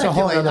 now. let's That's a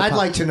whole speculate. other I'd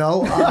like to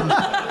know.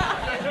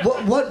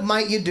 What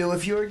might you do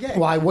if you were gay?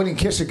 Well, I wouldn't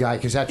kiss a guy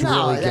because that's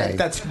really gay.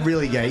 That's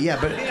really gay. Yeah,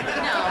 but No,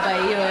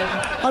 but you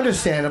would.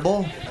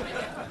 understandable.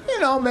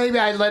 Maybe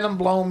I'd let him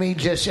blow me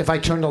just if I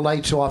turned the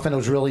lights off and it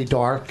was really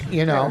dark.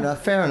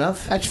 Fair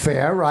enough. That's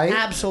fair, right?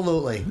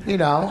 Absolutely.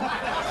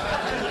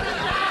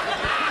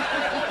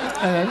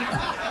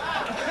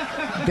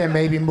 And then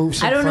maybe move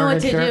some I don't know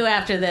what to furniture. do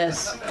after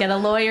this. Get a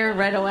lawyer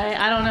right away?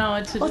 I don't know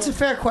what to Well, it's do. a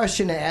fair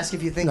question to ask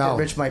if you think No. that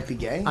Rich might be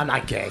gay. I'm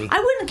not gay. I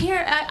wouldn't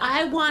care.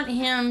 I want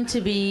him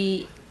to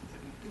do,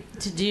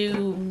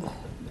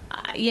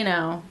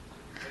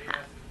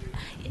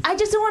 I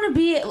just don't want to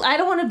be. I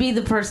don't want to be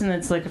the person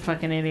that's like a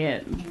fucking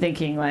idiot,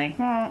 thinking like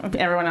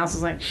everyone else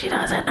is like, she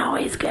doesn't know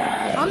he's gay.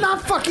 I'm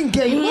not fucking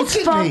gay. He's Look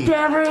at fucked me.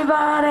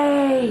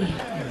 everybody.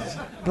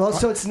 Well,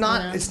 so it's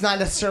not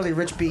necessarily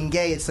Rich being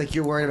gay. It's like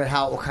you're worried about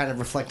how it will kind of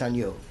reflect on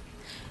you.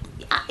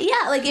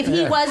 Yeah, like if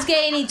he was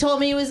gay and he told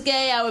me he was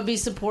gay, I would be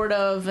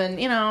supportive. And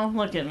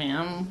look at me,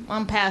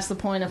 I'm past the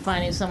point of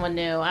finding someone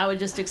new. I would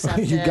just accept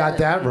it. You got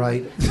that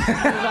right. Move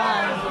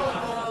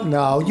on.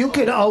 No, you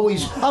could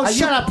always. Oh,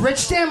 shut up, Rich.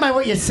 Stand by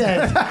what you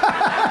said.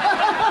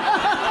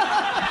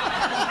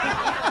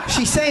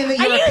 She's saying that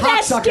you're Are a you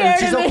that cocksucker and scared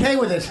she's of me? okay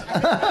with it.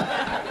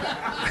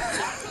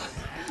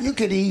 You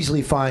could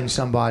easily find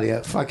somebody,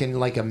 a fucking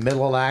like a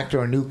middle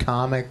actor, a new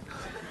comic.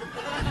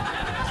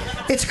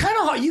 It's kind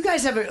of hard. You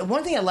guys have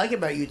one thing I like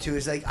about you two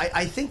is like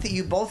I think that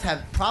you both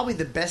have probably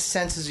the best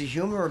senses of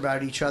humor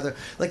about each other.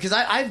 Like because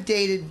I've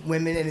dated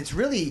women and it's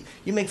really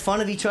you make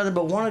fun of each other,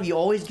 but one of you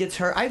always gets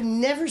hurt. I've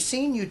never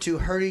seen you two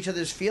hurt each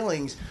other's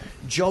feelings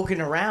joking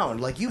around.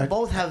 Like you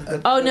both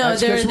have. Oh no,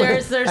 That's 'cause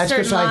there's that's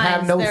certain 'cause I have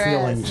lines. no There is.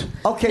 feelings.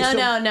 Okay, No,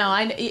 so no.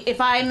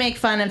 If I make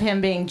fun of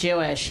him being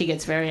Jewish, he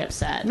gets very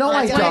upset. No,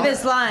 That's I one of don't.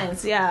 his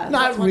lines. Yeah,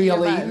 Not that's one of your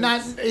really. lines.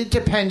 Not. It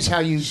depends how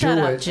you Shut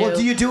do up, it. Jew. well,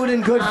 do you do it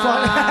in good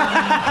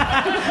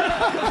fun?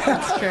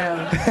 That's true.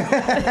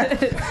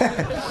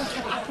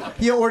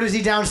 He orders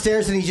he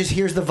downstairs and he just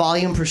hears the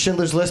volume for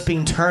Schindler's List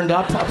being turned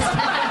up.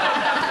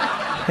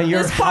 And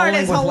you're This part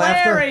howling is with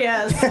laughter.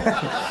 hilarious.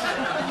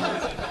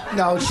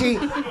 No, she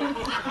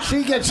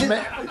gets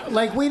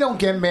like we don't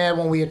get mad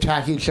when we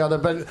attack each other,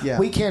 but Yeah.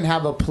 we can't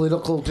have a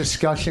political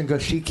discussion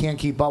because she can't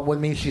keep up with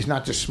me. She's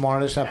not the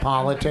smartest at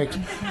politics.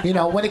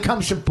 When it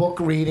comes to book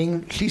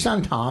reading, she's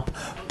on top.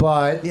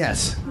 But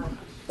Yes.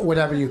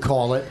 whatever you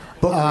call it,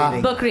 Book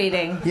reading. Book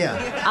reading.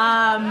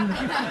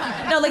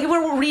 Yeah. No, like if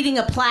we're reading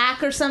a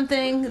plaque or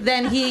something,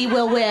 then he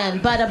will win.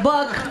 But a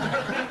book,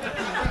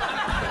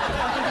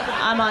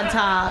 I'm on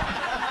top.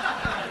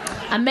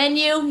 A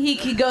menu, he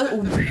could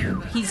go.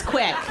 He's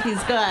quick.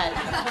 He's good.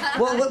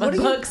 Well, what But do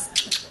you,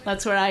 books,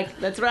 that's where I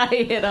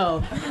hit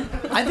home.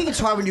 I think it's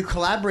hard when you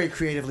collaborate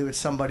creatively with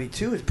somebody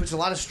too. It puts a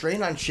lot of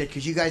strain on shit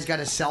because you guys got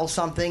to sell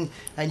something,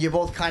 and you're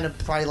both kind of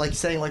probably like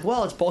saying like,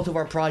 "Well, it's both of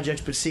our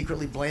projects," but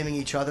secretly blaming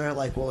each other.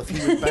 Like, "Well, if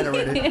he was better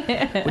at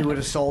it, we would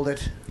have sold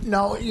it."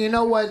 no, you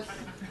know what?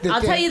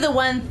 I'll tell you the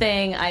one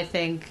thing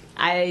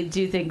I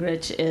do think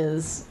Rich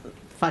is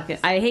fucking.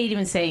 I hate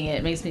even saying it.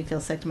 It makes me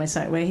feel sick to my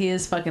stomach. But he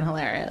is fucking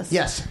hilarious.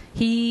 Yes.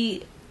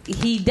 He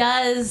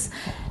does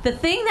the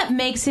thing that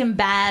makes him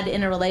bad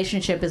in a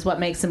relationship is what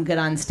makes him good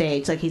on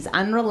stage. Like he's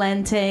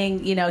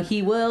unrelenting.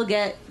 He will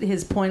get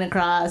his point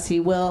across. He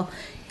will.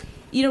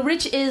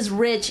 Rich is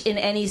rich in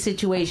any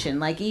situation.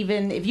 Like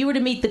even if you were to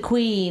meet the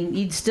Queen,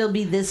 you'd still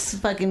be this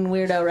fucking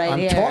weirdo right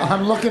here.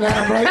 I'm looking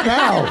at him right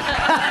now.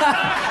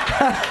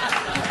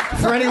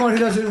 For anyone who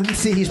doesn't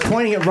see, he's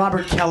pointing at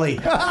Robert Kelly.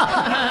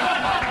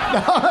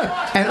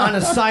 And on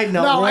a side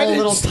note, No, we're I all a didn't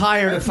little s-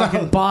 tired of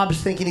fucking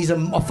Bob's thinking he's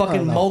a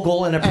fucking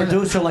mogul and a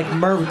producer like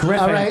Merv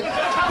Griffin. All right.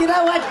 You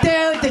know what,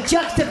 dude? The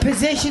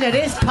juxtaposition of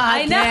this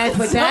I know, podcast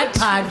with so that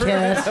true.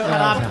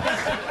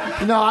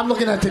 podcast. No, I'm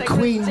looking at the Like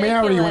Queen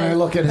Mary when I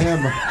look at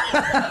him.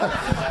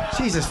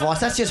 Jesus, Voss,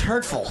 that's just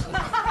hurtful.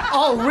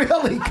 Oh,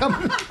 really?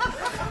 Come.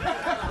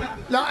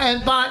 No,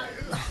 but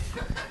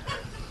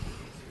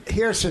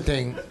here's the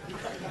thing.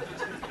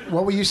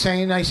 What were you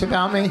saying nice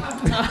about me?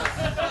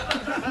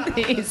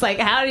 He's like,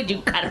 how did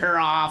you cut her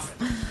off?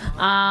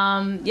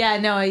 Yeah,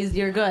 no,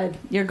 you're good.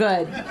 You're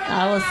good.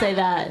 I will say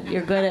that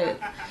you're good at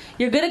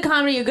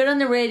comedy. You're good on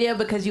the radio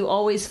because you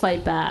always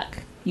fight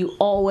back. You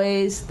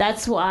always,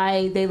 that's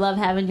why they love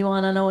having you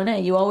on O&A.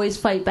 You always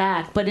fight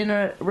back. But in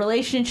a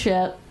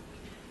relationship,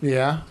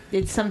 Yeah.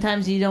 it's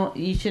sometimes you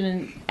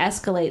shouldn't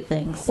escalate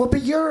things. Well,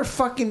 but you're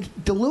fucking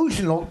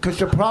delusional because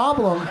the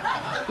problem,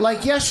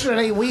 like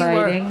yesterday, we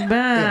Fighting were.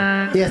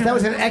 back. Yes, that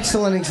was an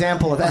excellent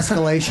example of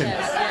escalation.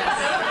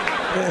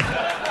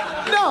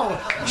 No,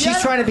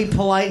 She's trying to be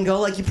polite and go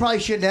like, you probably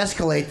shouldn't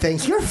escalate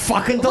things. You're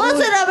fucking delusional.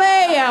 Listen to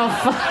me, you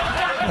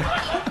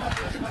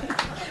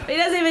He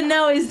doesn't even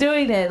know he's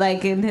doing it,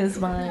 like, in his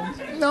mind.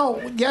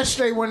 No,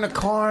 yesterday we're in the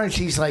car and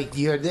she's like,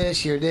 "You're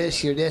this, you're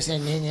this, you're this,"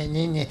 and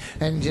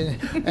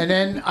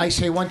then I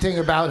say one thing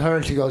about her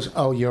and she goes,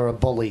 "Oh, you're a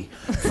bully."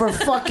 For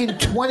fucking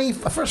 20.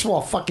 First of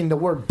all, fucking the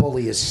word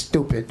bully is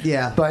stupid.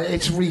 Yeah. But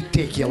it's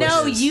ridiculous.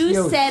 No,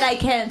 you said I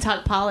can't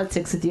talk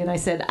politics with you, and I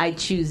said I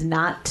choose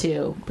not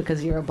to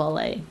because you're a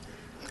bully.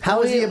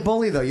 How is he a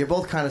bully though? You're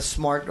both kind of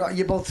smart.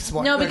 You're both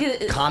smart. No, like,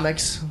 because-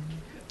 comics.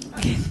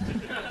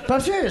 But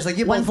I'm serious. Like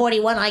you both.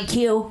 141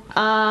 IQ.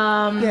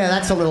 Yeah,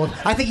 that's a little.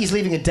 I think he's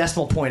leaving a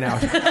decimal point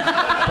out. But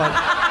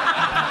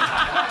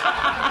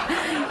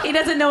He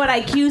doesn't know what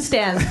IQ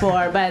stands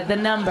for, but the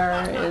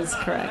number is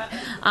correct.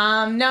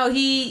 No,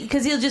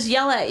 because he'll just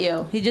yell at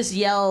you. He just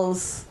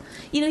yells.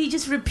 You know, he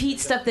just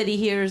repeats stuff that he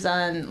hears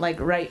on, like,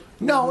 radio.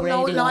 No,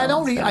 I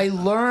don't. I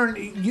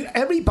learn.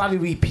 Everybody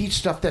repeats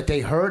stuff that they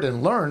heard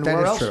and learned. That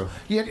where is else?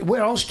 true.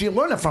 Where else do you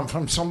learn it from?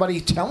 From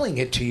somebody telling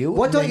it to you.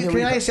 what and don't then you?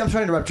 Can I repeat- ask you? I'm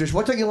trying to interrupt you.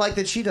 What don't you like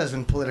that she does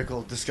in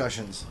political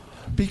discussions?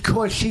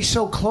 Because she's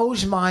so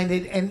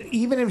close-minded, and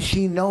even if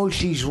she knows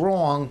she's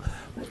wrong,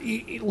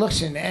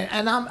 listen.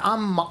 And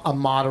I'm a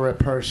moderate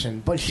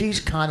person, but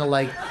she's kind of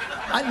like,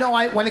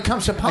 when it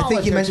comes to I politics,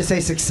 think you meant to say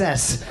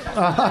success.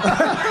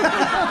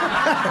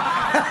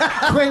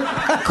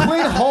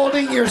 quit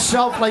holding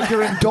yourself like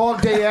you're in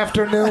Dog Day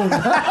Afternoon.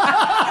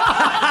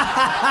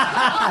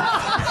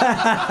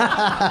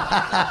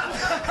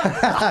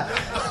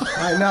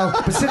 I know,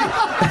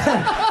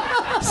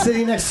 but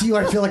sitting next to you,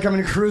 I feel like I'm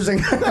in cruising.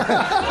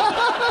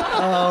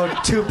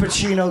 Oh, 2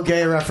 Pacino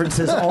gay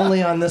references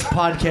only on this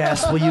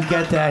podcast. Will you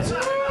get that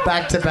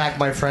back to back,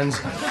 my friends?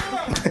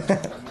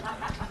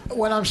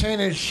 What I'm saying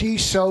is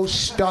she's so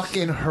stuck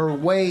in her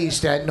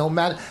ways that no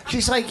matter,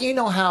 she's like, you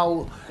know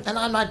how, and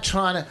I'm not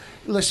trying to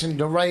listen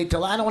to I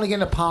don't want to get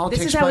into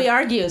politics. This is how he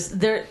argues.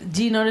 Do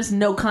you notice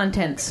no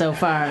content so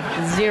far?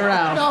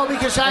 Zero. No,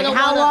 because I don't.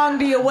 How long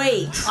do you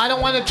wait? I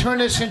don't want to turn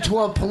this into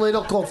a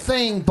political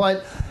thing,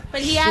 but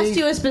He asked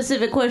you a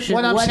specific question.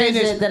 What I'm What saying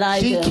is is it that I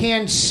she do?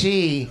 can't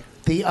see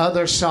the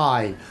other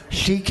side.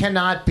 She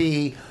cannot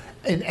be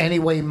in any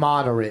way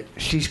moderate.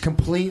 She's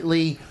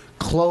completely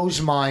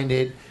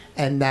closed-minded,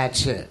 and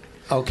that's it.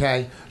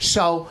 Okay,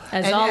 so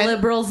As all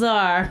liberals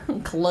are,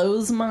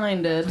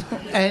 close-minded.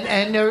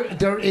 and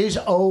there's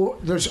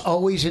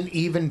always an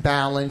even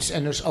balance,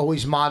 and there's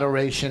always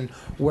moderation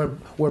where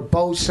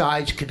both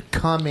sides could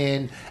come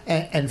in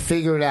and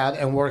figure it out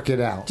and work it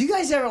out. Do you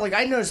guys ever, like,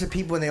 I notice that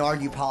people when they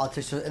argue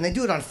politics, and they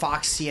do it on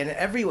Fox, CNN,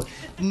 everyone,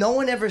 no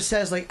one ever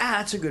says, like,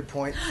 that's a good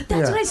point.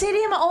 That's what I say to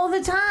him all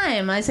the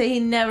time. I say he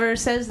never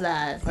says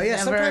that. Oh, yeah,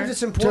 Never. sometimes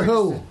it's To important.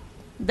 who?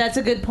 That's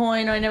a good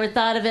point, or I never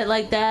thought of it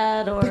like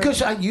that, or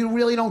Because you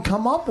really don't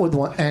come up with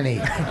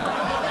any.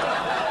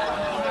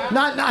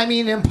 I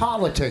mean, in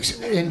politics,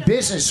 in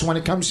business, when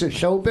it comes to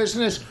show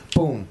business,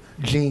 boom,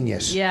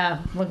 genius. yeah,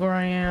 look where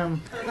I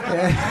am.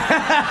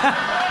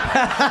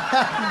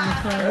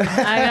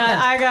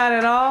 I got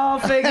it all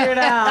figured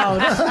out.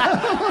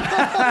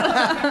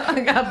 I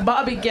got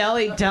Bobby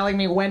Kelly telling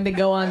me when to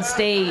go on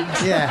stage.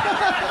 Yeah,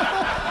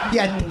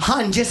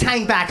 hun, just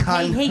hang back,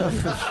 hun. Hey,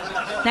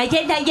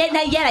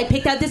 not yet. I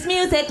picked out this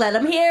music. Let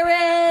them hear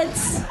it.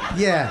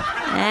 Yeah,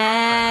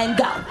 And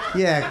go.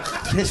 yeah.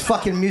 His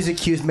fucking music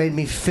cues made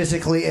me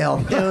physically ill.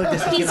 Dude,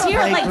 this is He's gonna here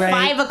at play like great.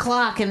 5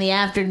 o'clock in the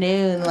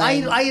afternoon.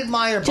 Like, I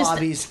admire just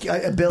Bobby's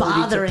ability to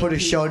bothering put a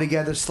people. show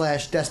together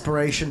 /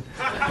 desperation.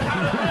 You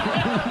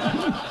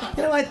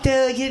know what,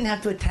 dude? You didn't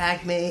have to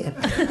attack me.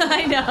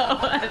 I know.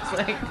 It's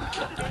like,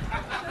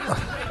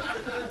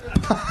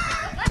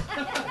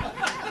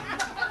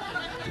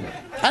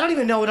 I don't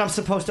even know what I'm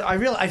supposed to.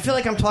 I feel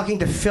like I'm talking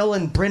to Phil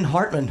and Bryn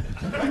Hartman.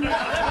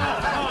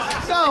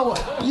 No,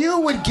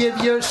 you would give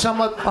your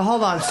somewhat. Oh,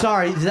 hold on,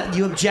 sorry.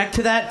 You object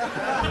to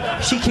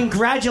that? She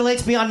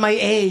congratulates me on my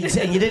AIDS,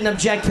 and you didn't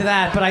object to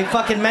that. But I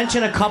fucking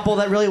mentioned a couple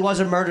that really was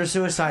a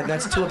murder-suicide.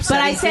 That's too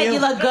upsetting. but I for said you you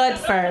look good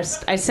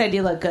first.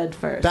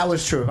 That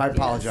was true. I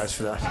apologize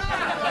for that.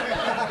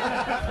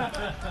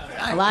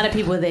 A lot of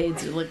people with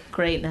AIDS look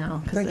great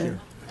now. 'Cause Thank they you.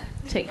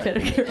 Take better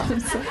care of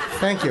themselves.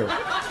 Thank you.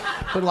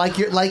 But like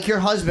your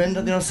husband,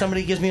 you know,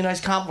 somebody gives me a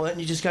nice compliment,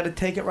 and you just got to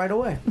take it right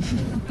away.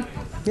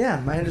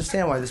 Yeah, I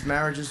understand why this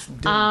marriage is.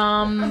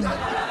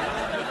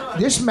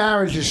 This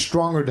marriage is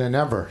stronger than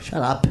ever.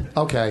 Shut up.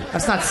 Okay.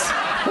 That's not.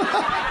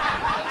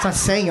 It's not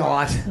saying a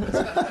lot.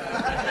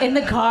 In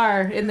the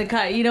car.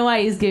 You know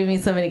why he's giving me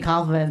so many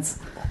compliments?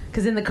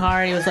 Because in the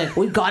car he was like,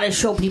 "We got to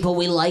show people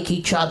we like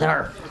each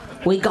other.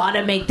 We got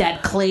to make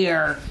that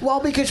clear." Well,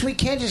 because we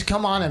can't just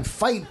come on and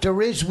fight.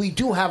 We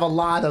do have a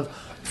lot of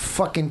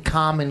fucking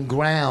common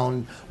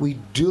ground. We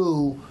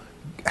do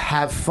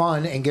have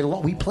fun and get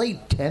along. We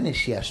played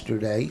tennis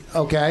yesterday,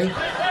 okay?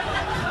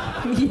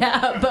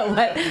 Yeah,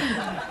 but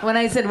when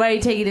I said, why are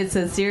you taking it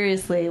so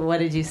seriously, what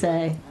did you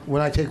say?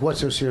 When I take what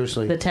so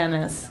seriously? The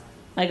tennis.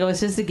 I go,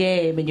 it's just a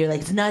game. And you're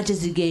like, it's not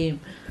just a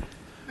game.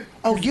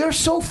 Oh, you're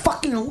so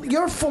fucking...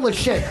 You're full of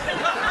shit.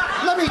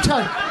 Let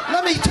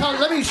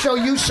me show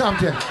you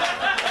something.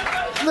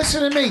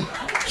 Listen to me.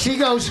 She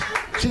goes,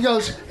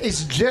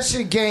 it's just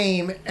a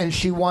game, and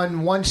she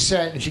won one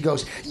set, and she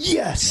goes,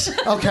 yes,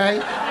 okay?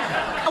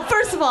 Oh,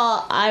 first of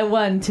all, I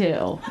won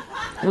 2.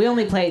 We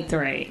only played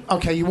 3.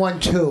 Okay, you won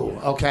 2,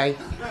 okay?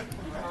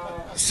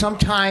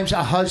 Sometimes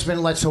a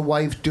husband lets a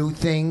wife do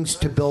things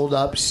to build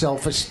up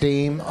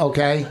self-esteem,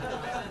 okay?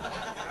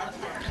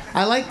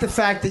 I like the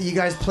fact that you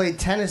guys played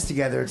tennis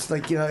together. It's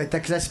like,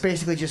 because that's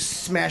basically just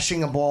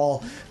smashing a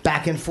ball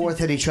back and forth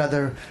at each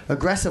other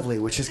aggressively,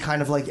 which is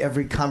kind of like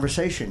every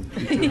conversation.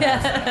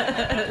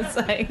 Yeah. It's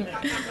like...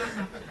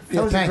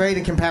 That was great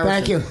in comparison.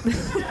 Thank you.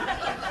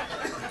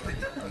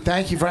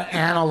 Thank you for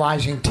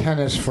analyzing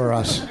tennis for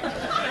us.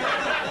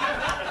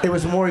 It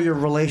was more your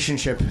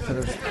relationship.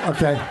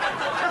 Okay.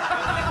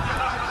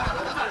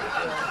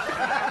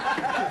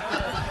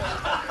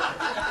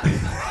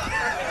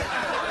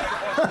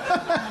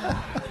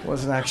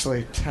 Wasn't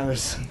actually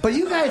tennis. But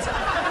you guys...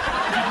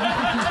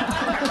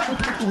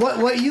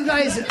 what you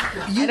guys...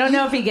 I don't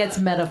know if he gets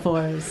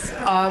metaphors.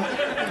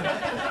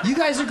 You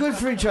guys are good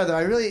for each other.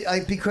 I really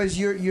like because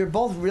you're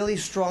both really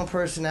strong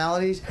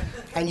personalities,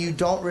 and you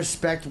don't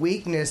respect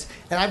weakness.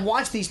 And I've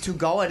watched these two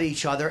go at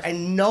each other,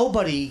 and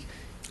nobody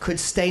could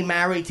stay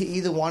married to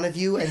either one of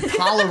you and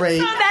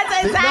tolerate.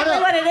 That's exactly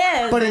what it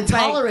is. But It's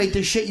tolerate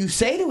the shit you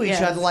say to each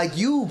Yes. other. Like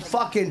you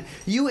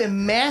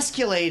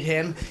emasculate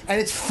him, and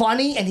it's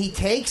funny, and he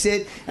takes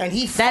it, and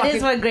he. That fucking,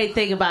 is one great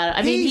thing about it.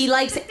 I mean, he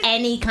likes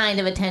any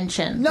kind of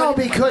attention. No,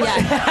 because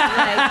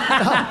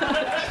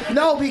Yeah,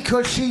 no,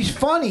 because she's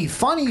funny.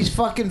 Funny's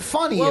fucking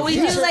funny. well, If we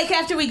she's- do like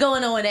after we go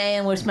in O&A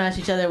and we're smash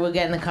each other, we'll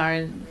get in the car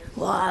and,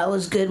 well, that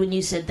was good when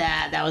you said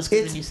that. That was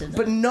good when you said that.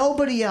 But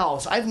nobody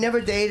else. I've never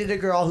dated a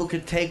girl who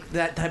could take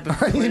that type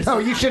of.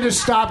 you should have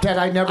stopped at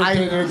I never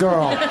dated a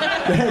girl.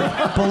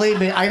 Believe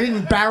me, I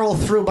didn't barrel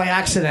through by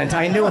accident.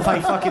 I knew if I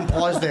fucking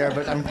paused there,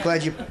 but I'm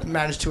glad you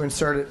managed to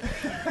insert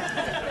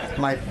it.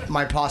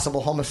 My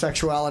possible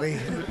homosexuality.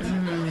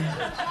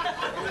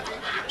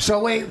 So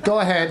wait, go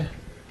ahead.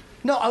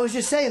 No, I was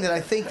just saying that I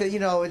think that,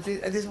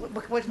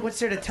 what's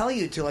there to tell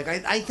you to? Like,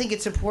 I think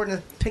it's important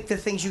to pick the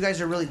things you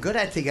guys are really good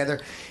at together.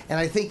 And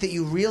I think that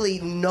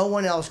no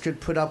one else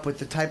could put up with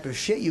the type of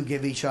shit you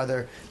give each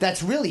other.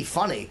 That's really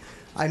funny.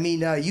 I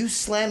mean, you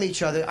slam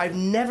each other. I've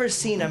never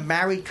seen a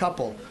married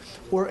couple,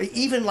 or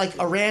even like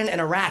Iran and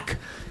Iraq,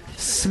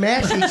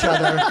 smash each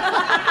other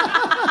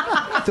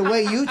the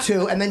way you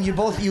two, and then you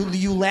both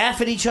you laugh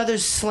at each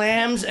other's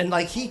slams, and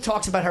like he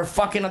talks about her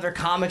fucking other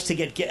comics to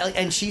get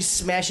and she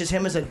smashes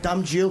him as a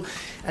dumb Jew,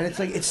 and it's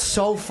like it's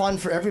so fun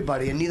for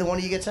everybody, and neither one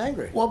of you gets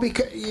angry. Well,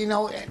 because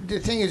the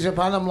thing is, the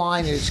bottom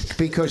line is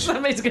because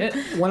Somebody's gonna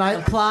when I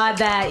applaud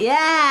that.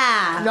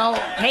 Yeah. No.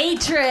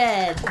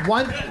 Hatred.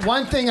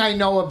 one thing I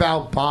know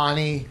about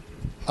Bonnie,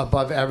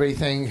 above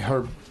everything,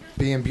 her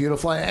being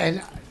beautiful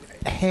and.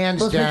 Hands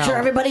Let's down. make sure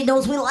everybody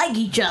knows we like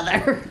each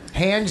other.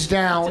 Hands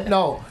down,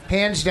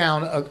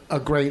 a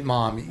great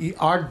mom.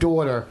 Our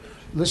daughter,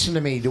 listen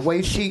to me, the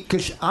way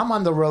because I'm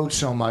on the road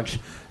so much,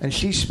 and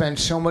she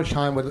spends so much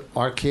time with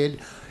our kid,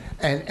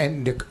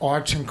 and the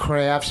arts and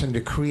crafts and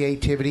the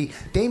creativity.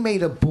 They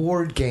made a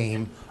board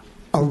game,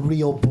 a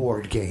real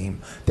board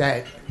game,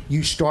 that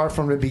you start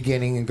from the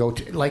beginning and go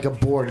to, like a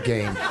board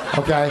game,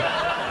 okay?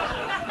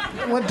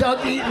 Well,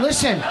 Doug,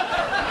 listen.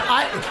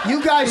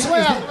 You guys,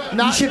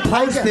 you should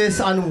post this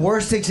on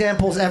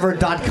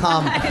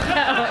worstexamplesever.com.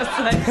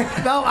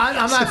 No, I'm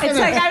not finished.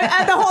 It's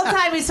like the whole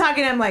time he's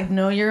talking, I'm like,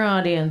 know your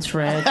audience,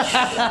 Rich.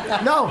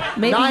 No,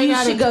 Maybe you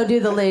should go do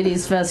the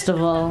ladies'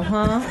 festival,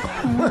 huh?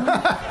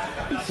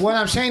 What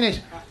I'm saying is,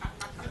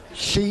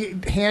 she,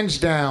 hands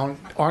down,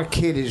 our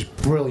kid is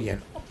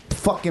brilliant.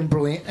 Fucking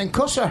brilliant. And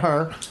because of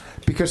her,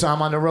 because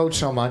I'm on the road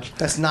so much.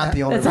 That's not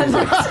the only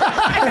reason.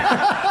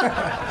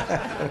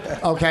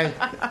 Okay.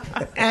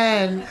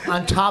 And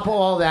on top of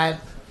all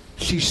that,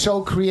 she's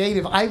so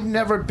creative. I've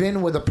never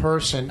been with a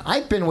person.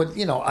 I've been with,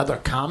 other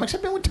comics.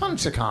 I've been with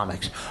tons of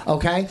comics.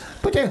 Okay?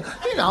 But they,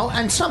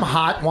 and some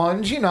hot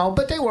ones,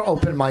 but they were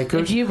open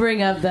micers. If you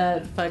bring up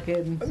that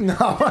fucking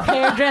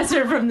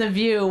hairdresser from The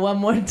View one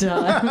more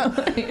time.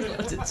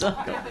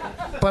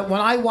 But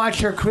when I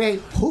watch her create...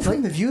 Who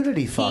from The View did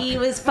he fuck? He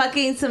was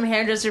fucking some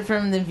hairdresser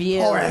from The View.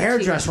 Oh, a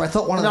hairdresser. I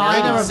thought one of No, the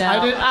I ladies. never...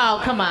 I didn't,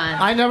 Oh, come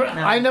on.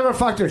 I never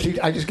fucked her.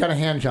 I just got a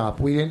hand job.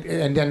 We didn't,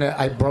 and then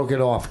I broke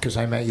it off because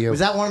I met you. Was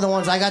that one of the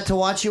ones I got to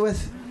watch you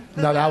with?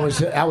 No, that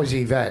was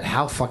Yvette.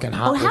 How fucking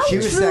hot How was she?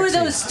 true was are sexy.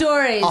 those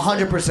stories?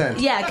 100%.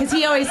 Yeah, because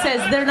he always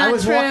says they're not I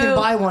was true. walking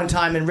by one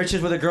time, and Rich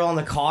is with a girl in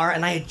the car,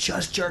 and I had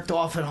just jerked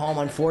off at home,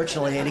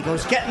 unfortunately. And he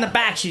goes, "Get in the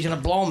back, she's gonna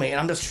blow me." And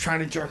I'm just trying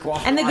to jerk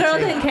off. And the girl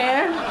watching. didn't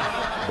care?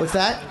 What's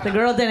that? The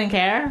girl didn't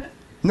care?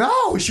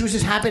 No, she was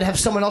just happy to have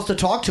someone else to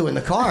talk to in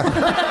the car.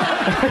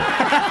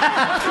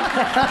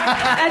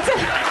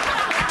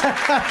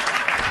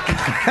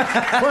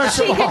 First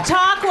She of all, could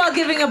talk while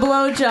giving a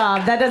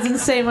blowjob. That doesn't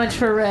say much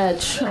for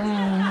Rich.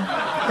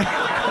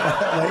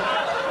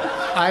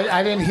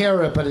 I didn't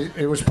hear it, but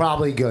it was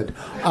probably good.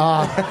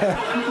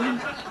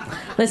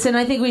 Listen,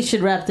 I think we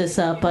should wrap this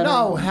up.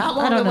 How How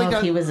long I have don't we know done?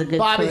 if he was a good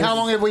Bobby, choice. how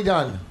long have we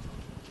done?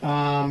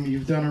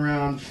 You've done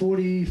around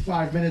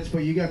 45 minutes,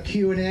 but you got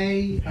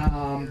Q&A.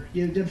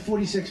 You did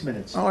 46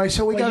 minutes. All right,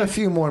 so we But got you- a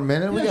few more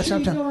minutes. We Yeah, got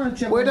sure, some you go around time.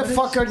 10 Where the more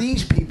fuck minutes. are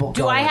these people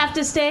Do going? I have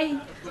to stay?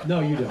 No,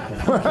 you don't.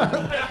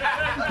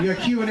 You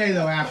got Q&A,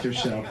 though, after,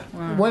 so.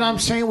 What I'm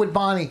saying with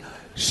Bonnie,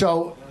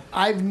 so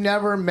I've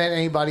never met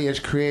anybody as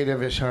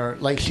creative as her.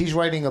 Like, she's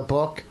writing a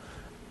book,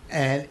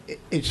 and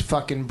it's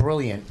fucking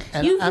brilliant.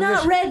 And You've I'm not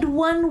just- read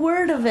one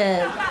word of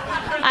it.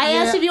 I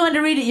asked if you wanted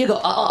to read it. You go,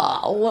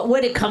 oh,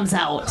 when it comes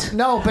out.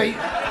 No, but...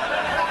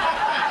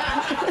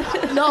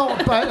 No,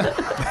 but...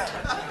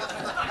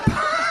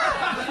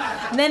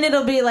 And then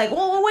it'll be like,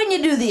 well, when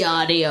you do the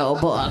audio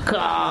book.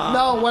 Oh.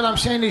 No, what I'm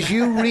saying is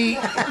you read...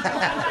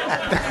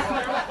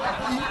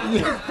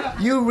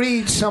 you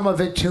read some of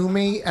it to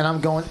me, and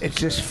I'm going, it's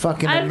just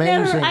fucking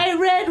amazing. I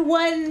read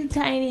one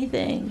tiny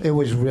thing. It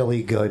was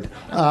really good.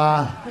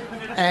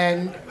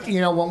 And, you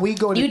know, when we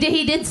go to...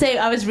 He did say,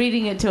 I was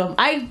reading it to him.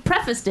 I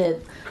prefaced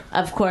it,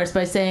 of course,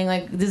 by saying,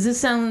 like, does this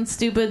sound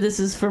stupid? This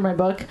is for my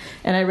book.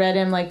 And I read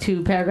him, like,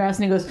 2 paragraphs,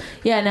 and he goes,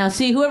 yeah, now,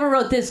 see, whoever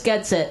wrote this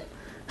gets it.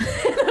 And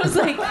I was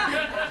like,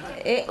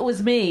 it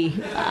was me.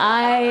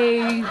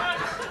 I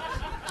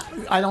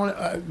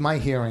don't... my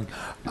hearing.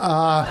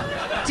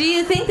 Do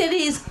you think that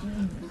he's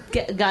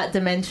got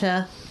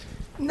dementia?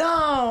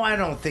 No, I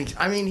don't think.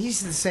 I mean,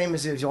 he's the same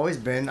as he's always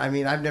been. I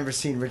mean, I've never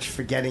seen Rich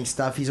forgetting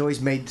stuff. He's always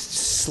made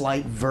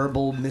slight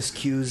verbal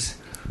miscues.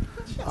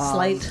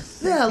 Slight?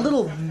 Yeah,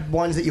 little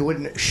ones that you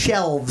wouldn't.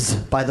 Shelves,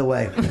 by the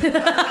way.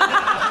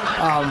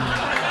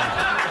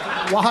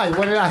 Why?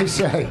 What did I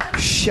say?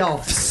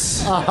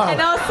 Shelves.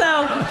 And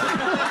also,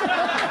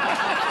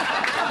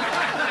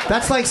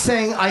 That's like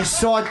saying I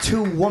saw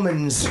 2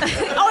 womans.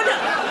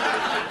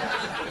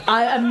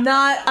 I'm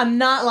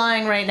not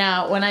lying right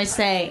now when I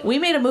say we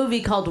made a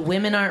movie called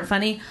Women Aren't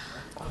Funny.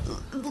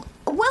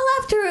 Well,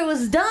 after it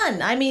was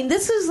done, I mean,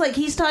 this is like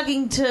he's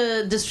talking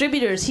to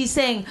distributors. He's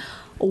saying,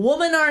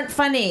 "Women aren't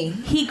funny."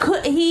 He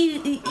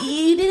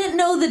didn't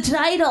know the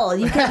title.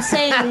 You kept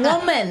saying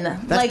 "woman."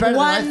 That's like better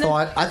one than I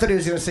thought. I thought he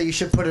was going to say you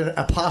should put an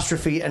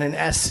apostrophe and an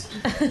S.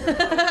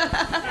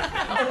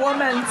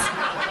 woman's.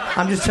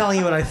 I'm just telling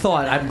you what I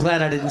thought. I'm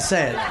glad I didn't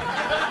say it.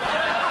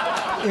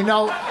 You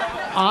know,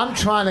 I'm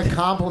trying to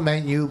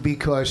compliment you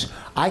because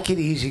I could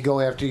easily go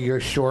after your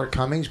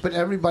shortcomings, but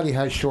everybody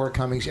has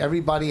shortcomings.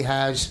 Everybody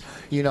has,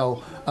 you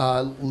know,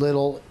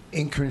 little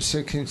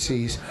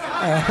inconsistencies.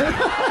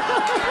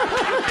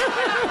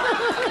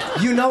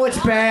 You know it's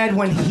bad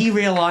when he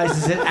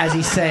realizes it as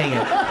he's saying it.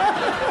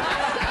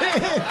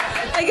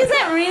 Like, is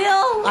that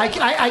real?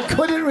 I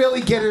couldn't really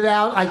get it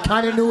out. I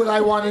kind of knew what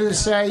I wanted to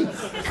say.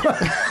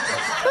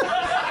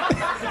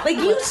 Like,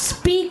 you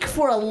speak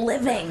for a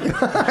living.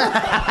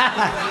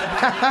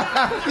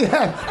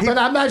 Yeah, but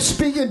I'm not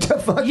speaking to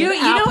fucking You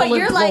know Apple what?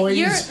 You're like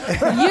employees.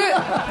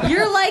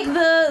 you're like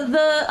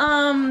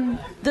the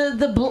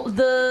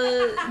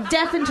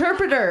deaf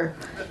interpreter,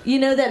 you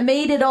know, that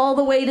made it all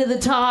the way to the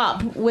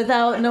top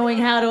without knowing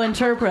how to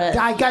interpret.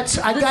 I got is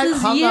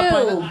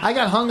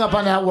hung up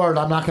on that word.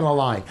 I'm not going to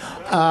lie.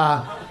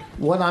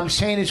 What I'm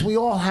saying is we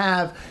all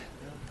have,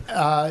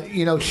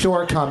 you know,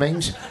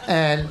 shortcomings.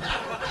 And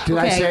did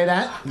I Okay. say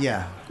that?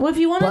 Yeah. Well, if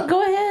you want to But-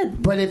 go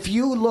ahead. But if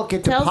you look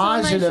at the Tell some of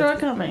my positive,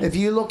 shortcomings. if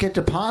you look at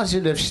the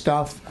positive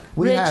stuff,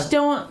 we Rich, have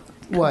don't.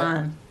 Come what?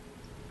 on.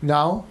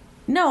 No.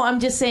 No, I'm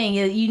just saying.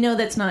 You know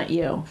that's not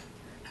you.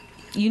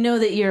 You know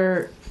that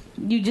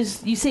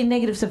you say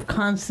negative stuff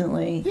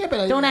constantly. Yeah,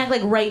 but don't act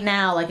like right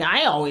now. Like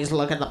I always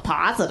look at the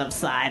positive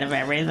side of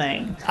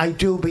everything. I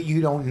do, but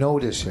you don't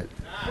notice it.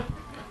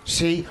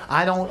 See,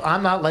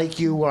 I'm not like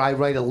you where I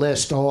write a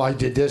list. Oh, I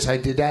did this, I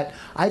did that.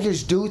 I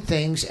just do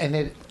things, and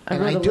I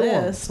wrote a do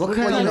list. them. What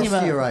are kind you of talking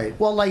list do you about? write?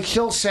 Well, like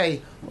she'll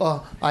say,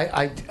 "Oh,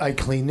 I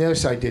cleaned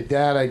this, I did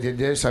that, I did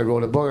this, I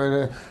wrote a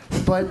book,"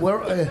 but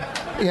we're,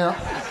 you know,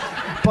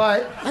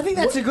 but I think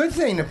that's a good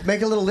thing to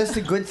make a little list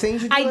of good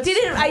things you do.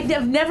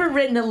 I've never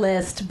written a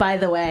list, by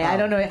the way. I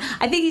don't know.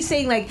 I think he's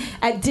saying, like,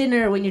 at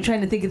dinner when you're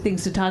trying to think of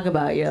things to talk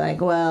about, you're like,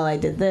 well, I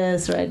did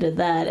this or I did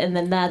that. And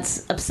then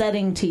that's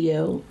upsetting to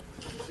you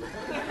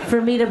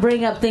for me to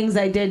bring up things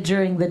I did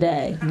during the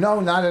day. no,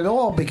 not at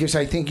all, because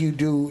I think you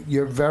do.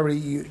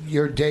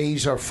 Your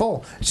days are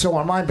full. So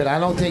are mine, but I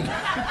don't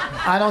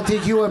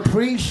think you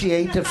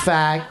appreciate the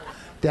fact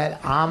that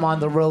I'm on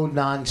the road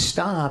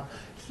nonstop.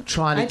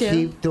 Trying to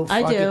keep the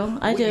fucking,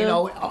 I do. You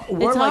know,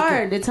 It's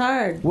hard. It's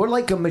hard. We're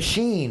like a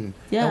machine,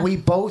 Yeah. and we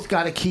both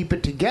got to keep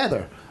it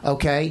together.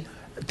 Okay,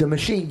 the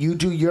machine. You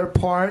do your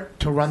part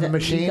to run the You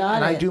machine, got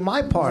and I it. do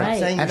my part. Right.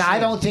 Same And I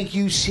machine. don't think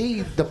you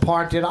see the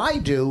part that I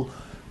do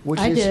which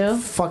I is do.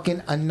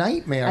 fucking a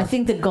nightmare. I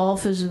think the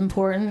golf is an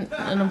important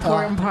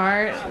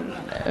part.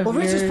 Of Well,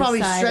 Rich is your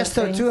probably side stressed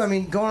of though too. things. I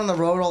mean, going on the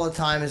road all the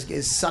time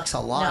is sucks a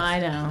No, lot. I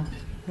know.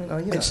 You know,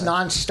 it's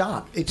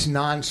nonstop. It's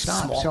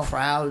nonstop. small So-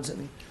 crowds. I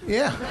mean,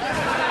 Yeah.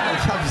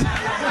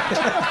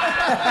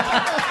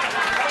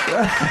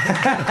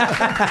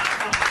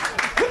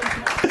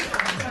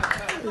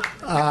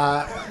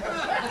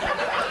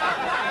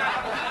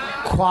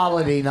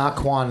 Quality, not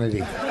quantity.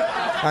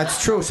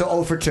 that's true. So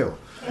 0 for 2.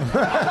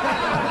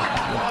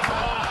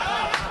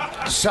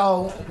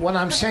 So what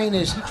I'm saying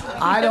is,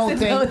 I don't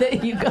know think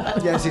that you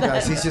got. Yes, he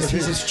does. He's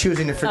just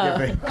choosing to forgive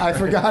me. I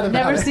forgot about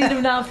Never it. seen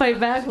him not fight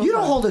back. Before. You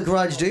don't hold a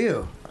grudge, do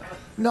you?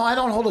 No, I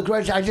don't hold a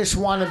grudge. I just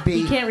want to be.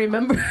 You can't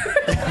remember.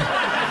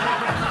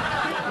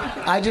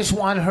 I just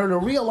want her to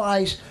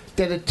realize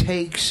that it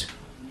takes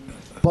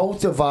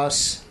both of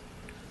us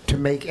to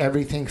make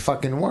everything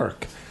fucking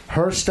work.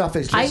 Her stuff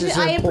is just as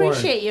I important.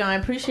 appreciate you. I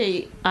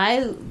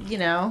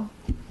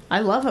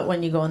love it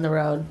when you go on the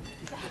road.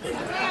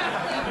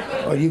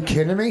 Are you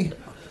kidding me?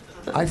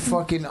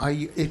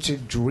 It's a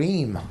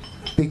dream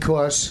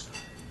because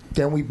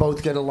then we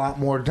both get a lot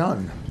more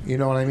done. You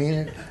know what I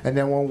mean? And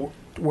then when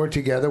we're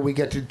together, we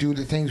get to do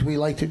the things we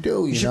like to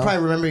do. You should know?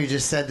 probably remember you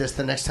just said this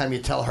the next time you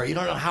tell her. You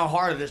don't know how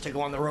hard it is to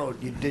go on the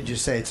road. You did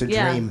just say it's a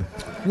Yeah. dream.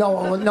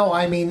 No,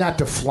 I mean not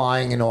the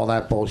flying and all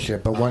that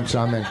bullshit. But once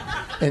I'm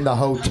in the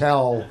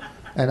hotel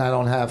and I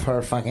don't have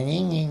her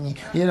fucking,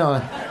 you know,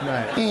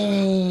 Right.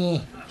 eh,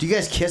 Do you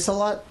guys kiss a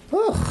lot?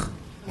 ugh.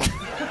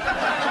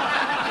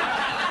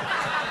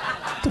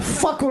 The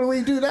fuck would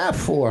we do that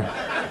for?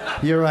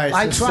 You're right.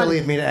 I It's tried- silly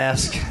of me to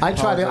ask. I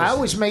tried it. I Apologize.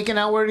 was making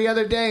out with her the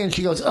other day, and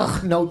she goes,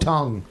 "Ugh, no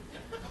tongue."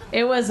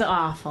 It was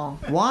awful.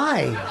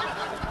 Why?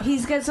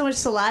 He's got so much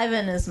saliva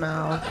in his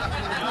mouth.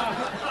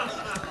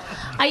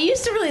 I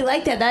used to really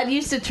like that. That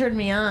used to turn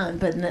me on,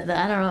 but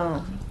I don't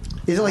know.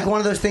 Is it like one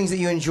of those things that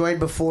you enjoyed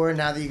before, and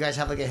now that you guys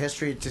have like a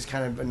history, it just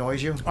kind of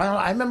annoys you?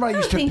 I remember I I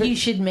used don't to. think pick- you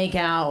should make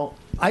out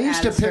I used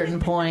at to a pick- certain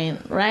point,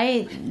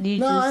 right?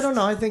 No, I don't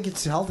know. I think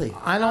it's healthy.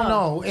 I don't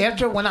know.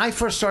 After when I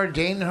first started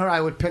dating her, I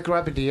would pick her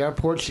up at the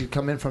airport. She'd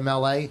come in from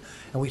L.A.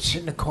 and we'd sit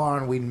in the car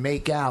and we'd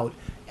make out,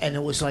 and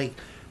it was like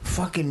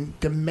fucking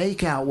the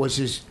make out was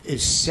as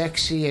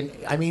sexy, and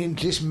I mean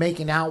just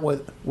making out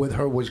with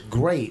her was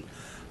great.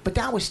 But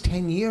that was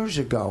 10 years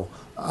ago.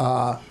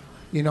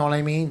 You know what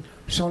I mean?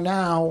 So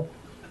now.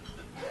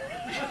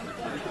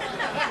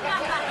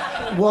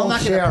 Well, I'm not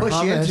going share to push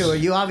you hummus. into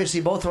it. You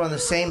obviously both are on the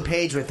same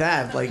page with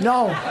that. Like,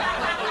 No,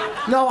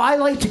 I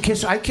like to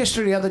kiss. I kissed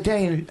her the other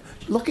day, and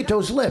look at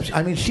those lips.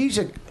 I mean, she's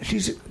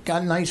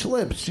got nice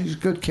lips. She's a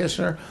good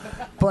kisser,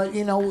 but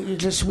you know,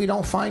 we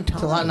don't find time.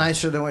 it's a lot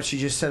nicer than what she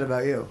just said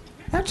about you.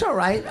 That's all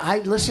right.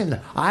 Listen.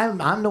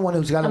 I'm the one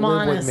who's got to I'm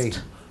live honest. with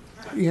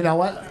me. You know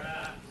what?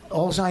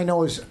 All I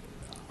know is,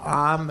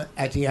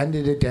 at the end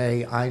of the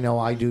day, I know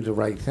I do the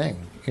right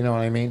thing. You know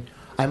what I mean?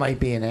 I might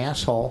be an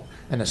asshole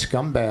and a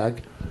scumbag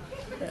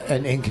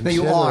and inconsiderate.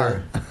 you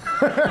are.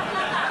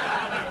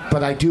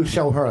 But I do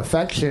show her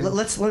affection.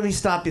 Let me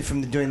stop you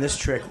from doing this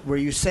trick where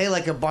you say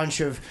like a bunch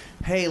of,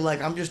 hey,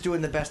 like I'm just doing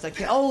the best I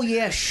can. Oh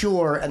yeah,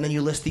 sure, and then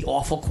you list the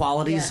awful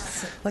qualities.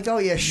 Yes. Like, oh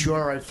yeah,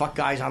 sure, I fuck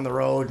guys on the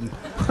road, and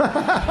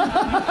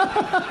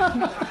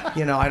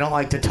you know, I don't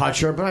like to touch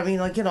her, but I mean,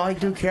 like, you know, I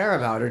do care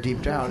about her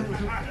deep down.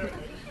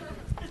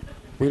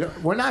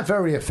 We're not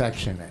very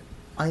affectionate.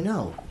 I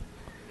know.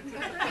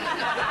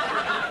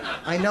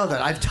 I know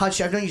that.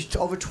 I've known you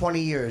over 20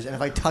 years, and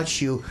if I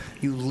touch you,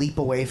 you leap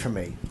away from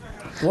me.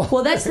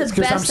 Well, that's the It's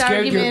 'cause I'm best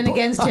scared you're argument bo-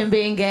 against him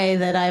being gay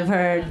that I've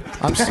heard.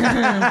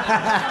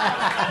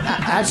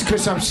 That's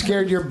because I'm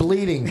scared you're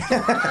bleeding.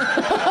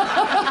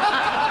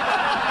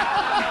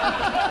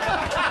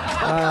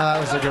 That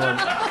was a good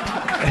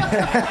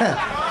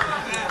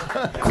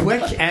one.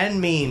 Quick and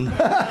mean.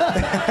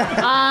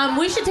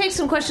 We should take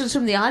some questions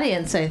from the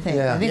audience, I think.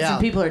 Yeah. I think Yeah. some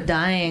people are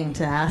dying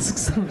to ask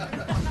some.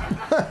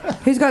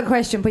 Who's got a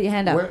question? Put your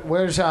hand up.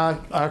 Where's our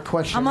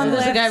question? I'm on the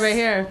There's a left. guy right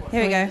here.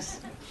 Here we go.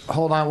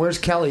 Hold on. Where's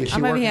Kelly? Is she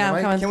I'm over working here. I'm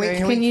away? coming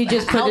through. Can you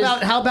just put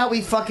How about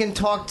we fucking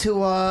talk to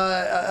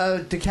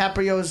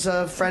DiCaprio's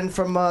friend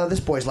from This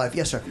Boy's Life?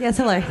 Yes, sir. Yes,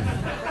 hello.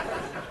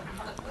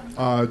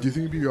 Do you think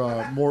you'd be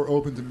more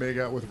open to make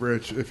out with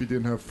Rich if he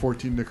didn't have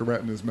 14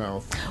 Nicorette in his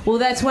mouth? Well,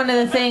 that's one of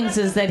the things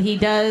is that he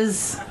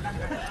does.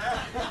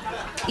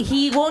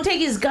 He won't take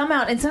his gum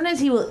out, and sometimes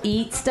he will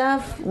eat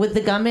stuff with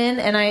the gum in,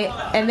 and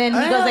then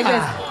he goes like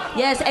this.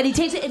 Yes, and he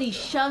takes it and he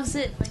shoves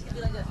it.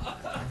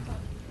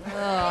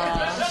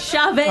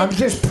 Shove it. I'm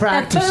just the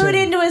practicing. food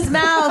into his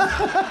mouth.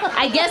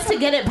 I guess to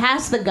get it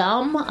past the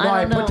gum. No, I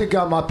I don't know. put the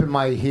gum up in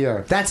my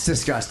ear. That's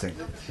disgusting.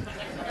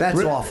 That's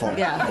awful.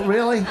 Yeah.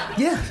 Really?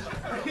 Yeah,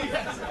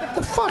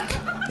 The fuck?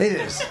 it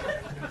is.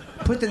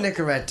 Put the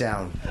Nicorette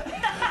down.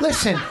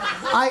 Listen,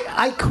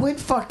 I quit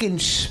fucking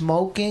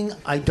smoking.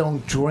 I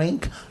don't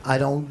drink. I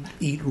don't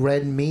eat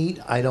red meat.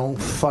 I don't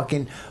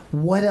fucking.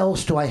 What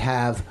else do I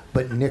have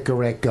but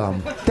Nicorette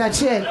gum?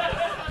 That's it.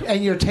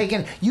 And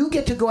you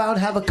get to go out and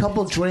have a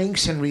couple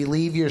drinks and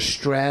relieve your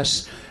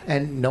stress,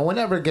 and no one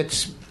ever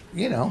gets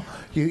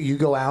you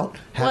go out,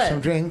 have What?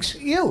 some drinks.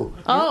 You.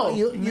 Oh,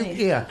 You, me.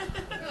 yeah.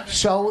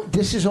 So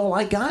this is all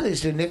I got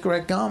is the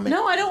Nicorette gum.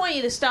 No, I don't want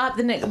you to stop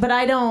but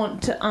I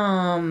don't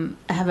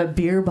have a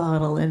beer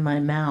bottle in my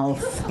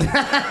mouth when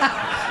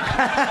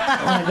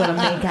I go to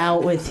make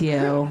out with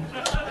you.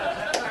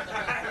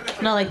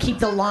 No, like keep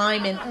the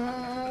lime in.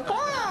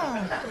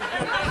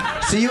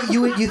 So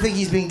you think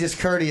he's being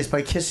discourteous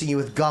by kissing you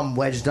with gum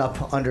wedged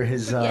up under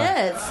his?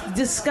 Yeah, it's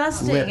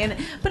disgusting. Lip.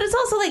 But it's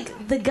also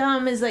like the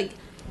gum is like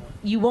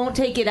you won't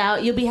take it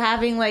out. You'll be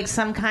having like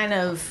some kind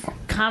of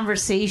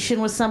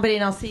conversation with somebody,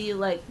 and I'll see you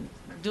like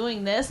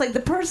doing this. Like the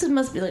person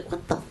must be like,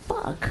 "What the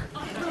fuck?"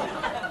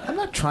 I'm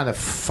not trying to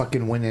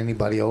fucking win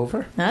anybody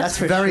over. That's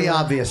for very sure.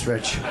 obvious,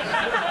 Rich.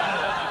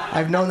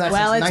 I've known that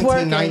Well, since it's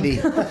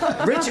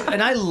 1990. Rich,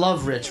 and I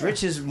love Rich.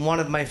 Rich is one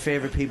of my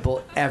favorite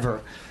people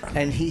ever,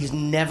 and he's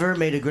never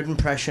made a good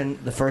impression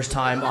the first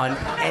time on.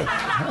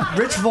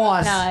 Rich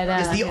Voss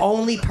is the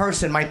only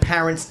person my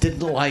parents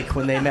didn't like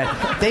when they met.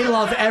 They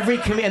love every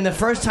comedian, and the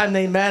first time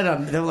they met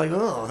him, they were like,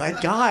 "Oh,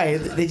 that guy."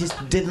 They just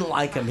didn't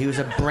like him. He was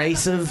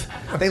abrasive.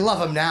 They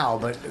love him now,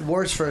 but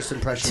worst first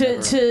impression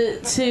ever.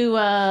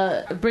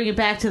 To bring it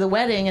back to the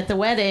wedding. At the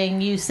wedding,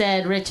 you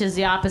said Rich is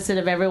the opposite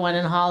of everyone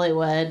in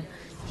Hollywood.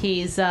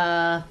 He's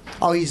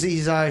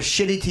he's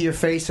shitty to your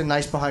face and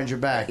nice behind your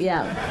back.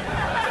 Yeah.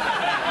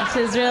 Which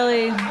is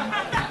really.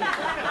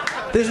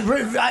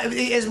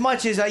 As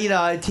much as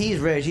I tease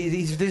Rich,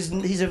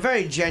 he's a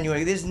very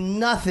genuine. There's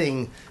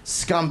nothing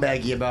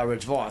scumbaggy about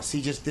Rich Voss.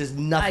 There's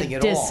nothing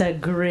at all. I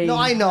disagree. No,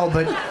 I know,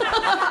 but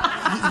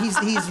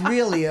he's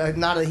really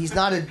he's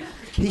not a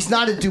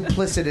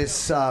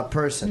duplicitous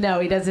person. No,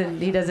 he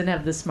doesn't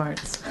have the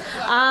smarts.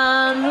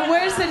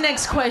 Where's the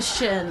next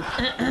question?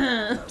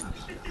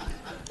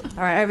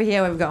 All right, over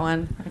here we've got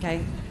one.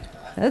 Okay,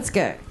 let's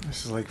go.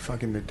 This is like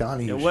fucking the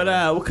Donnie. What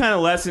kind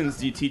of lessons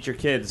do you teach your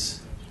kids?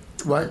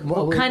 What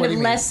kind do of you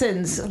mean?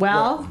 lessons?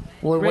 Well,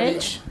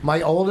 Rich,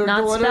 my older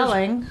not daughters.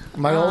 spelling.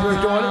 My older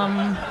daughter.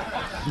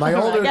 My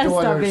older I gotta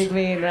stop daughters. being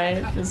mean, right?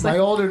 It's My like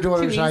older too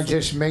daughters. I easy.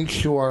 just make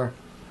sure.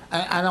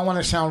 I don't want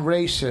to sound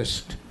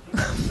racist.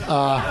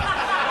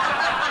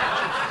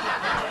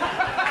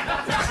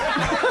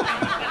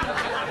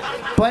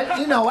 But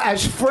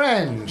as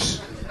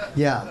friends.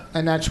 Yeah,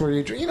 and that's where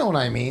you know what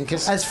I mean.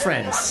 'Cause as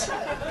friends.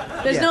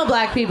 There's no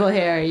black people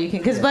here. You can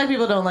because black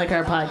people don't like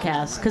our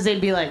podcast because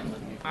they'd be like,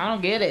 I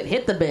don't get it.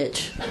 Hit the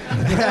bitch.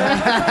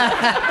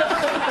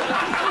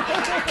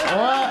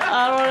 What?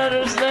 I don't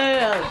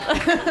understand.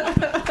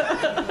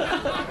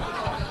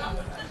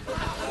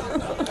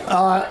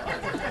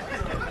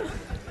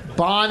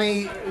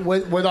 Bonnie,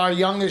 with our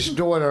youngest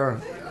daughter,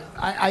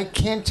 I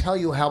can't tell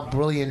you how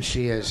brilliant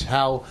she is.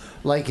 How,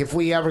 like, if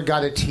we ever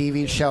got a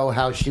TV show,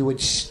 how she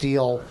would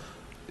steal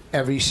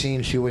every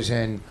scene she was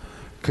in.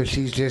 Because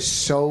she's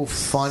just so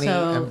funny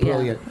and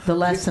brilliant. Yeah, the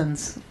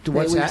lessons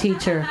What's we that?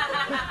 teach her.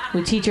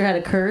 We teach her how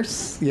to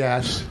curse.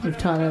 Yes. We've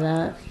taught her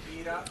that.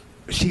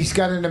 She's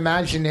got an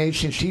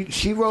imagination.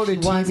 She wrote a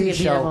wants to TV get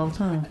beat up all show. the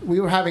time. We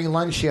were having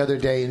lunch the other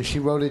day, and she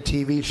wrote a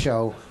TV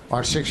show,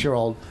 our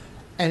 6-year-old,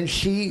 and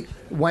she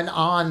went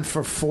on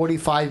for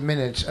 45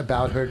 minutes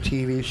about her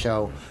TV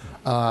show.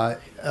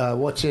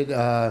 What's it?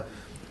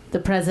 The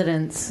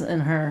presidents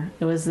and her.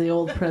 It was the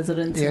old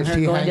presidents Yeah, and her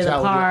she going to hangs the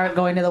out with park,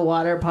 going to the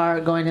water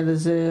park, going to the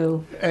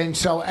zoo. And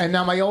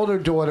now my older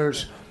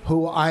daughters,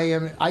 who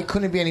I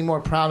couldn't be any more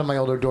proud of my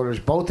older daughters.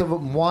 Both of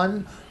them,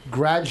 one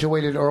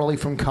graduated early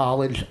from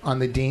college on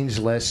the dean's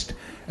list,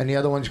 and the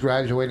other one's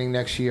graduating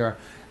next year.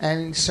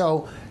 And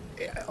so,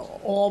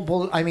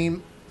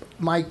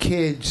 my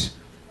kids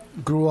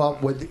grew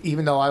up with,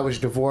 even though I was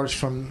divorced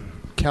from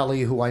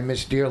Kelly, who I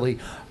miss dearly.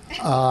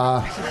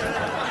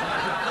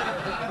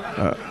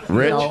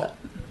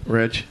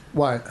 Rich.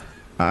 What?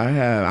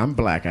 I'm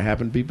black. I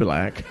happen to be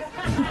black.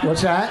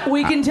 What's that?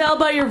 We can tell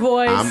by your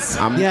voice.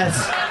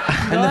 Yes.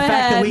 And the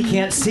fact that we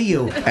can't see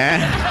you.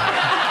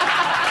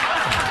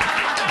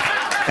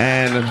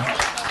 And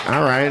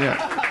all right,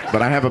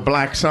 but I have a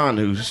black son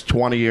who's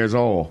 20 years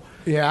old.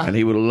 Yeah. And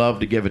he would love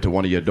to give it to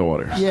one of your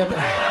daughters. Yeah,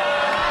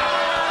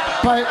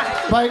 but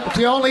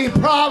the only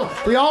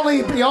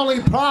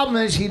problem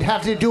is he'd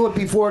have to do it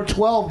before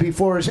 12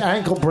 before his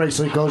ankle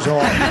bracelet goes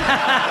off.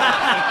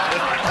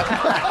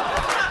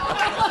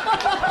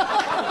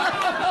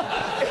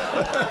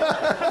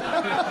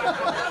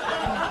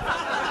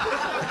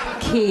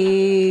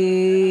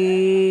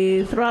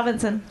 Keith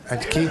Robinson.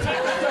 That's Keith.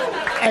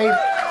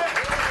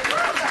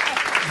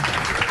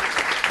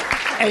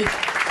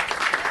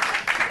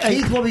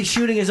 Keith will be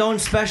shooting his own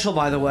special,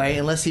 by the way,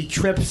 unless he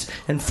trips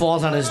and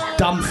falls on his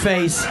dumb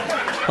face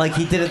like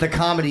he did at the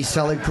Comedy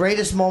Cellar.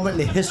 Greatest moment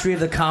in the history of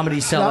the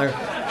Comedy Cellar.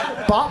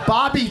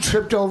 Bobby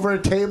tripped over a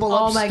table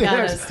upstairs. Oh my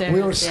God, upstairs.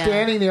 We were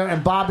standing there,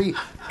 and Bobby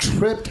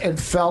tripped and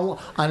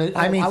fell on it.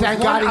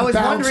 Thank God he I was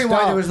bounced wondering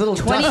why up. there was little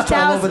dust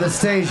all over the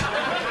stage.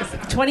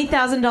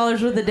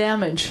 $20,000 worth of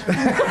damage.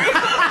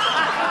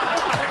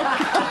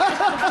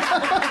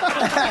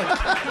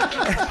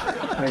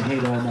 I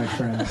hate all my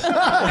friends.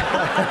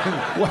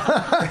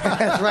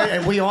 That's right,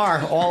 and we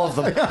are, all of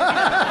them. What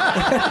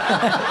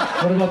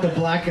about the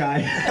black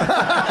guy?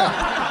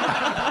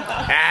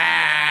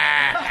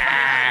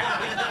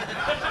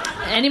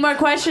 Any more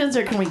questions,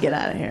 or can we get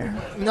out of here?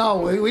 No,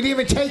 we didn't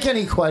even take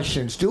any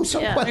questions. Do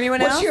some. Yeah. Anyone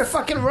What's else? your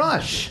fucking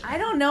rush? I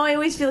don't know. I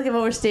always feel like I've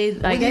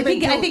overstayed. Like, We I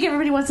didn't even think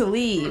everybody wants to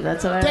leave.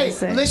 That's what I Dave, always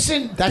say.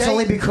 listen. That's Dave,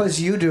 only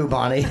because you do,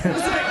 Bonnie.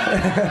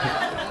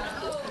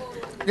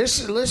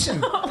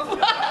 Listen.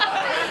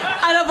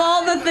 Out of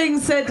all the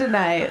things said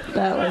tonight,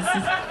 that was.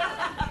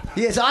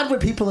 Yeah, it's odd when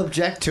people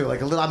object to.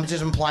 Like, I'm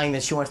just implying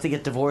that she wants to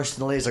get divorced,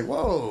 and the lady's like,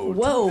 "Whoa,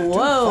 Whoa,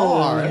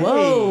 far.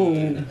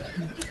 whoa.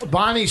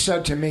 Bonnie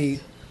said to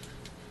me,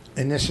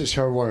 and this is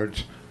her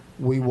words,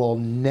 "We will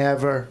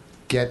never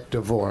get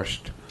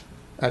divorced."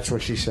 That's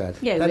what she said.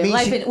 Yeah, That we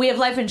have, means we have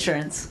life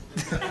insurance.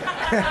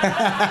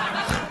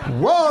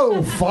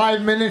 Whoa!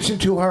 5 minutes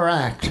into her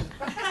act.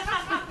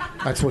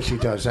 That's what she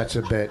does. That's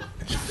a bit.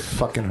 It's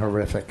fucking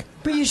horrific.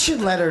 But you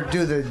should let her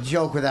do the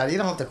joke without. You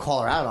don't have to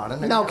call her out on it.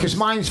 No, because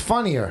mine's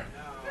funnier.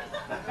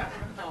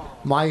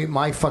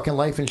 My fucking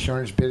life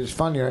insurance bit is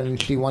funnier,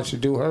 and she wants to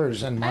do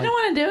hers. And I don't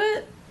want to do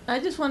it. I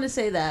just want to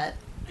say that.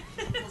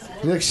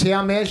 Look, see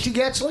how mad she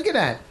gets? Look at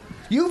that.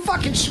 You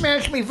fucking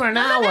smashed me for an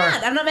hour.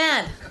 I'm not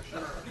mad.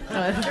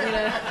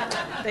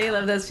 They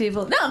love those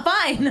people. No, I'm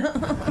fine.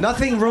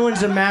 Nothing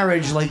ruins a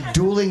marriage like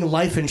dueling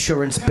life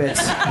insurance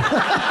bits.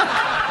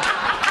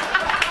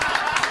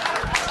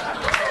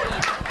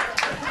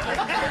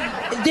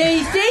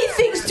 They say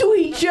things to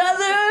each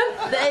other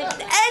that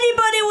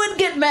anybody would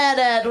get mad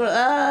at.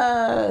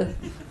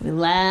 We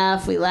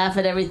laugh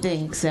at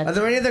everything except. Are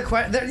there any other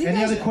questions?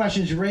 Any other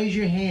questions? Raise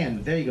your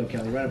hand. There you go,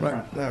 Kelly, right up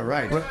front. All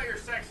right.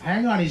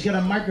 Hang on, he's got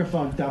a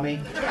microphone,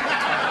 dummy.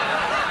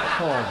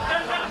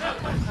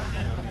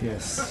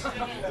 Yes.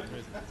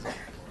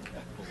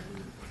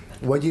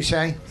 What'd you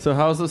say? So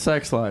how's the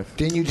sex life?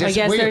 Didn't you just? I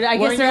guess they're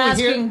weren't you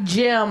asking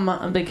Jim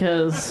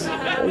because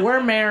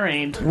we're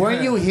married.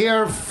 Weren't you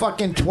here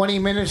fucking 20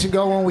 minutes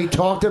ago when we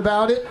talked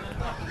about it?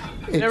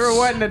 Never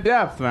went into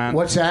depth, man.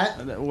 What's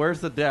that?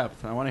 Where's the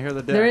depth? I want to hear the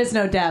depth. There is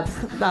no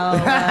depth. Not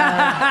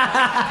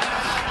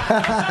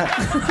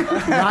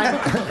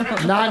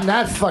in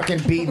that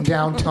fucking beaten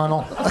down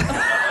tunnel.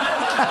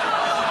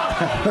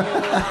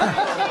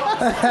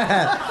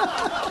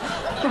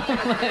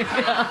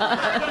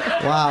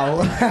 Wow.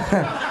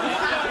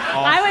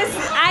 I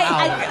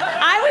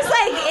was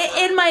like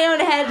in my own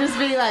head, just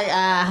being like,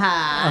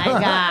 aha, I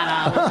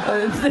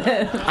got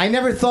him. I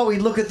never thought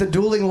we'd look at the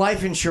dueling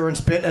life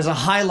insurance bit as a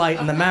highlight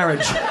in the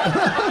marriage.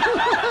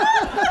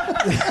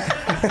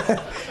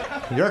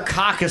 Your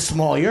cock is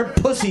small. Your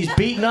pussy's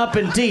beaten up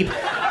and deep.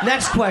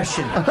 Next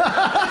question.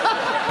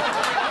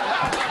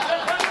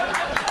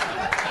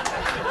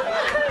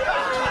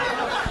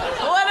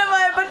 What have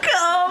I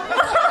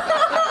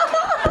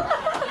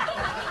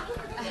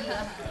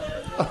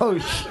become? Oh,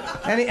 shit.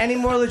 Any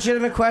more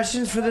legitimate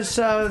questions for this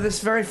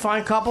this very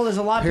fine couple? There's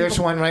a lot of Here's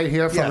people. one right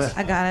here from Yes.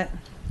 I got it.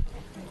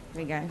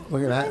 There you go.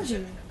 Look at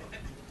that.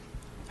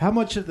 How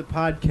much of the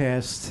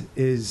podcast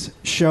is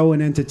show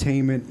and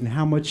entertainment, and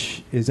how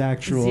much is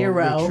actual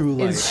Zero true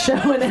life? is show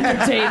and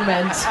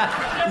entertainment.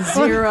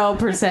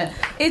 0%.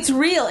 It's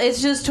real. It's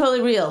just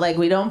totally real. Like,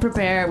 we don't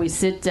prepare. We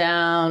sit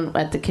down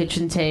at the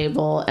kitchen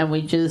table and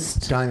we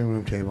just Dining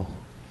room table.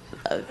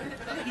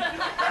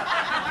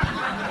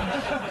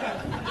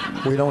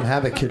 We don't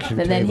have a kitchen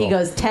table. and then he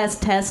goes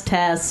test, test,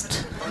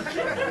 test.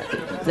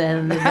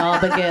 Then it all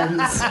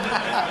begins.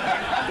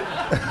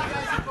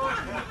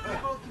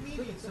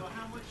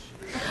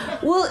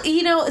 Well,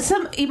 you know,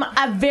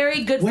 a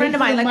very good friend Wait of for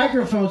mine. the Like,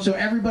 microphone so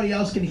everybody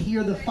else can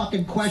hear the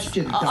fucking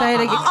question. Say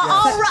it again.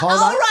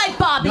 All right,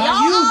 Bobby.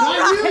 Not you, all not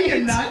you, right.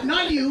 you nut,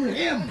 not you,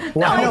 him.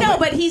 No,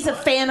 but he's a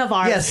fan of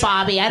ours, Yes.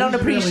 Bobby. I don't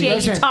He's really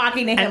appreciate you good.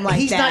 talking to him And like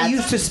he's that. not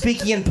used to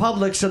speaking in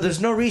public, so there's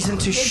no reason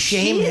to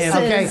shame him.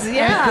 Jesus,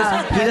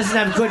 yeah. He doesn't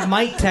have good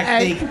mic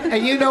technique.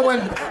 And you know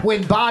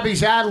when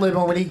Bobby's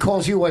ad-libbing when he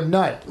calls you a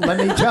nut, let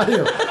me tell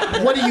you.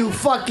 What are you,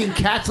 fucking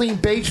Kathleen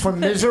Bates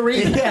from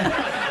Misery?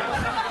 Yeah.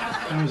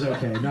 It was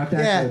okay. Not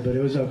that Yeah. good, but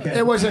it was okay.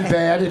 It wasn't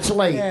bad. It's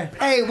late. Yeah.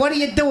 Hey, what are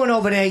you doing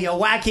over there, you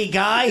wacky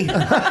guy?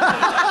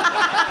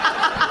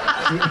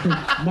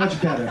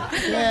 Much better.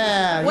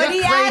 Yeah, What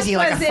you're he crazy asked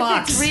like was a if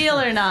fox. it's real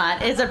or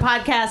not. Is a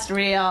podcast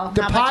real?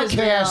 The How much is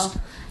podcast-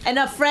 real? And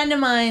a friend of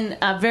mine,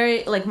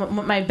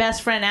 my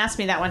best friend, asked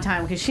me that one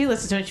time because she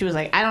listened to it. She was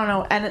like, "I don't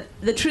know." And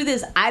the truth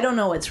is, I don't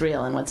know what's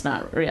real and what's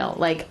not real.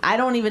 Like, I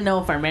don't even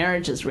know if our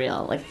marriage is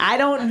real. Like, I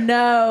don't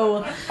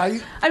know. I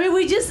mean,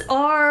 we just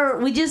are.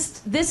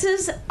 This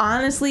is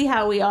honestly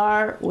how we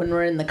are when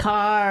we're in the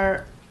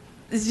car.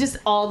 It's just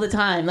all the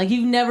time. Like,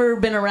 you've never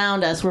been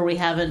around us where we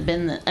haven't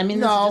been. I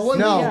mean, this is just who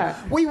we are.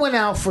 We went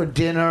out for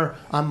dinner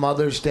on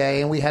Mother's Day,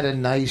 and we had a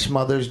nice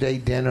Mother's Day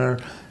dinner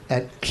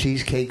at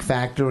Cheesecake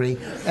Factory,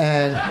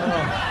 and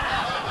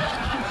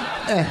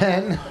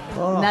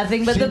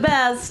Nothing but the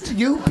best.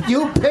 You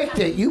picked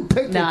it. You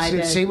picked No, it. I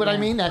did, See what I yeah.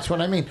 mean? That's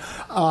what I mean.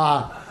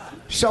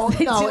 So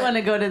They no, do want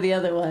to go to the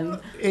other one.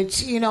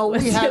 it's we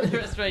What's the have other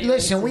restaurant you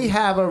listen. like to We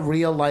have a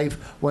real life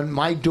when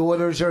my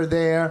daughters are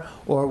there,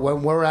 or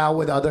when we're out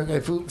with other.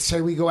 If we say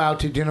we go out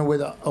to dinner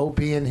with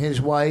Opie and his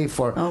wife,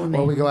 or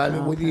we go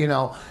out with We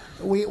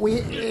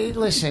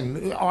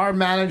listen. Our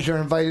manager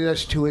invited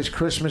us to his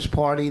Christmas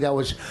party that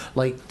was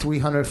like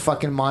 300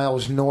 fucking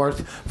miles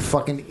north.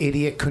 Fucking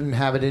idiot couldn't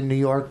have it in New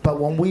York. But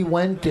when we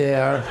went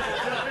there,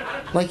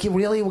 like you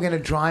really were gonna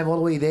drive all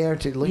the way there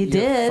to look. You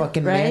did,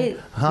 fucking right?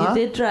 Man? Huh? You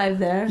did drive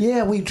there.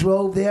 Yeah, we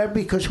drove there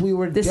because we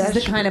were. This desperate.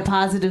 is the kind of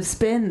positive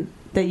spin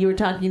that you were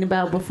talking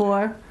about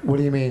before. What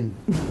do you mean?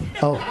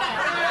 Oh.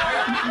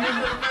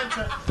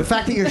 The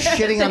fact that you're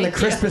shitting on the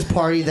Christmas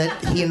party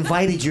that he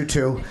invited you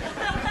to,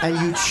 and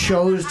you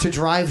chose to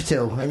drive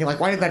to, and you're like,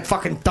 why did that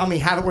fucking dummy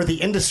have it where the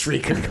industry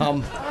could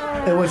come?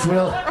 It was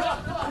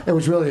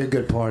really a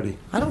good party.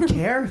 I don't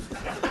care.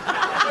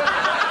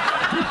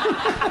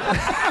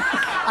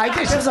 I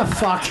just gives a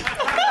fuck.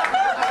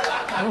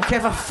 I don't care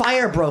if a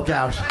fire broke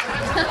out.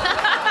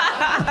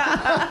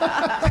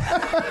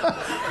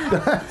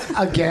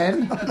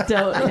 Again?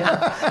 Don't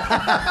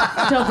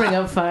bring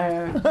up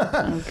fire.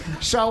 Okay.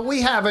 So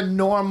we have a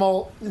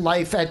normal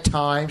life at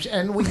times,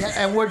 and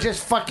we're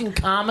just fucking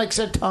comics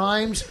at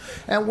times,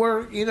 and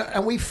we're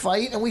and we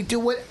fight and we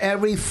do what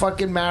every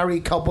fucking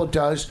married couple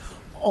does.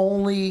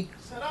 Only.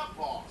 Set up,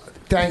 Paul.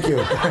 Thank you.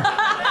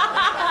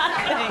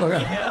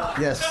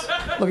 Yes.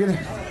 Look at it.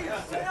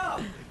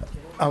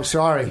 Oh,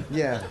 sorry.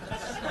 Yeah.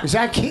 Is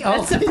that key?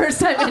 That's the first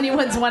time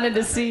anyone's wanted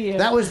to see you.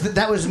 That was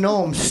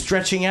Noam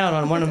stretching out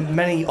on one of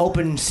many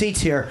open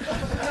seats here.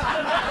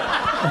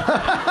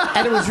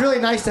 And it was really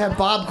nice to have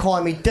Bob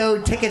calling me,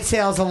 dude, ticket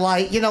sales are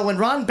light. When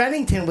Ron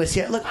Bennington was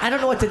here, look, I don't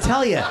know what to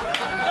tell you.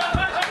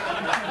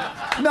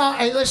 No,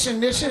 hey, listen,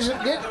 this isn't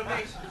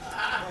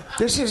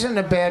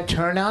a bad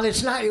turnout.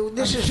 It's not.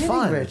 This is kidding,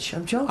 fun. Rich.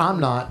 I'm joking.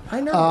 I'm not.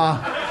 I know.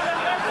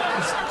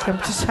 I'm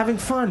just having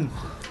fun.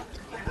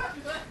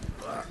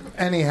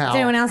 Anyhow. Does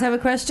anyone else have a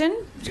question?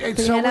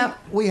 So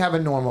we have a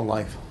normal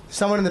life.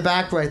 Someone in the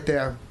back right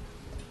there.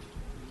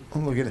 Oh,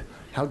 look at it.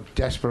 How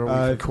desperate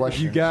are we for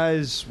questions? If you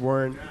guys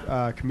weren't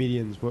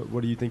comedians,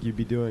 what do you think you'd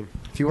be doing?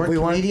 If you weren't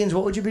comedians,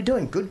 what would you be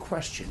doing? Good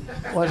question.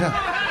 What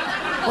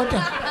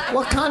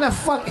kind of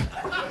fuck?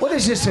 What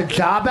is this, a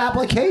job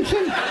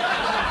application?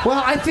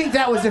 Well, I think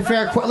that was a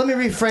fair question. Let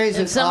me rephrase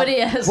it.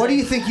 Somebody has what do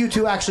you think you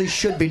two actually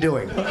should be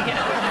doing?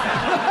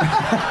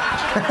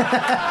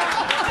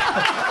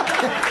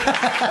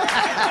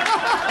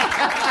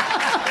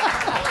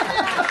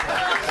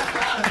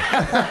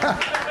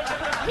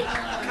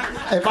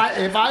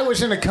 If I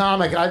was in a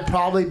comic, I'd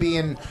probably be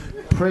in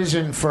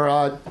prison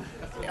for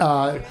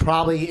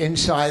probably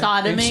inside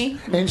sodomy.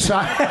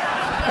 Inside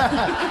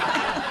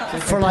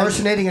for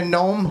impersonating a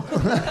gnome.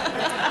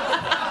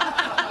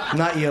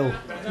 Not you.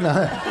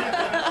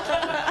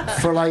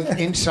 For like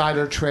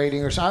insider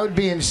trading or something. I would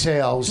be in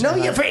sales. No,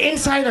 for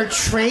insider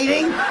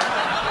trading?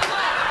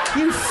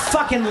 You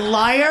fucking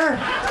liar!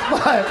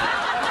 What?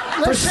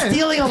 For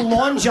stealing a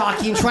lawn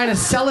jockey and trying to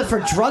sell it for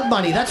drug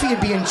money. That's what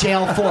you'd be in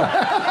jail for.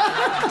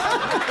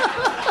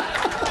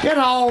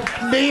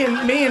 Me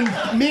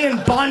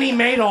and Bonnie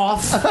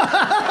Madoff.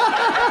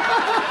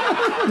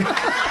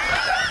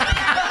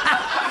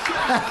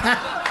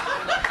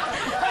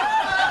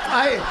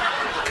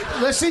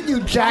 Listen, you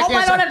jackass.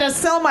 I don't have to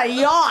sell my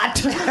yacht.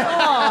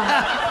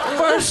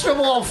 First of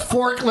all,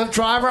 forklift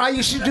driver. I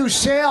used to do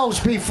sales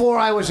before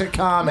I was a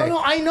comic.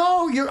 No, I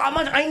know.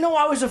 I know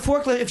I was a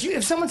forklift.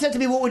 If someone said to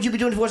me, "What would you be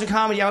doing if it wasn't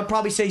comedy?" I would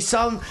probably say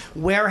some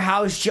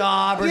warehouse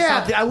job or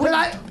something. I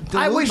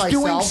was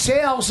doing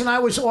sales, and I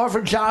was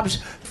offered jobs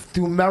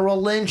through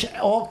Merrill Lynch.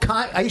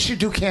 I used to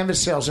do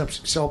canvas sales and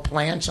sell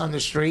plants on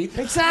the street.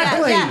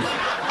 Exactly. And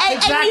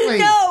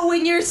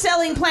when you're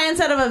selling plants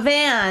out of a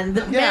van,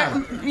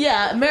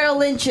 Merrill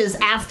Lynch is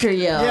after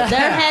you. Yeah.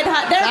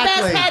 They're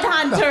best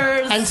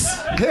headhunters. And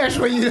here's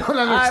what you don't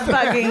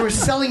understand. You were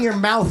selling your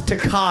mouth to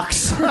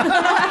cocks.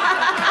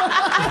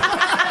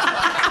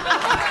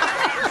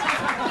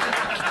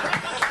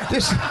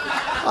 This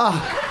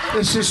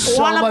is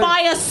so Want to much. buy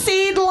a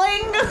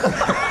seedling?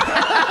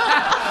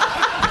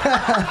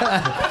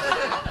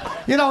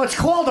 It's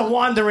called a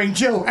wandering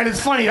Jew, and it's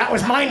funny, that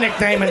was my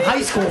nickname in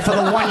high school for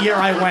the 1 year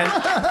I went.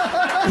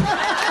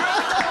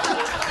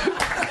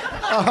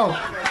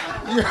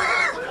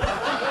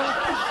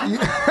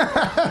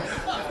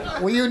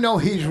 Well,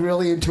 he's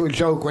really into a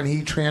joke when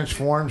he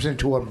transforms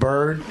into a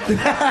bird.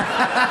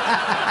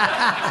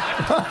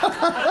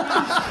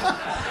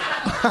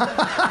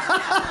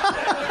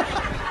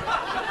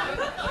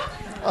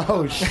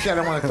 Oh, shit,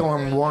 I want to throw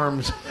him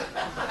worms.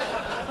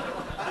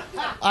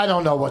 I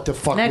don't know what the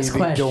fuck we've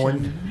been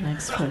doing.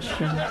 Next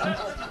question. All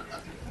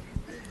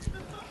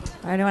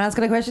right, anyone else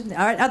got a question?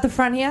 All right, at the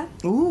front here.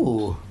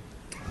 Ooh.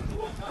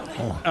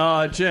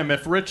 Jim,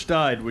 if Rich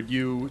died, would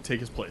you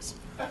take his place?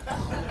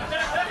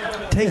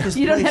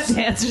 You don't have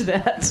to answer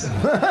that.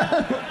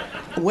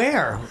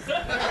 Where?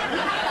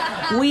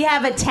 We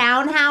have a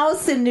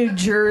townhouse in New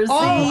Jersey.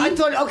 Oh, I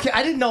thought,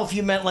 I didn't know if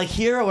you meant like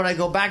here or would I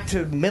go back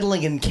to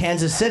middling in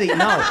Kansas City.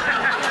 No.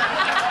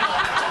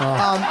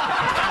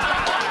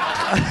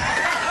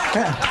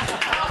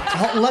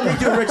 Let me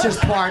do Rich's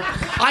part.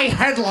 I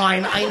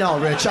headline. I know,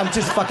 Rich. I'm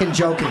just fucking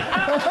joking.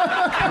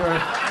 You're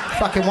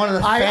fucking one of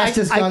the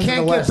fastest guns I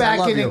can't in the get West. back I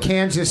love into you.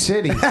 Kansas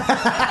City.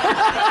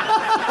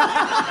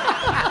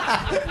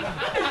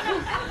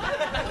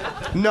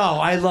 No,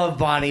 I love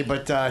Bonnie,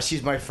 but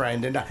she's my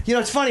friend. And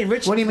it's funny,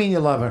 Rich. What do you mean you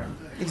love her?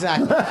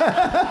 Exactly.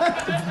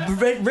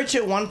 Rich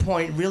at one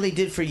point really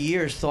did for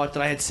years thought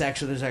that I had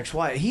sex with his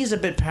ex-wife. He's a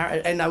bit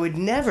and I would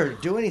never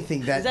do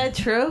anything that... Is that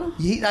true?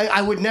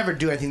 I would never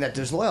do anything that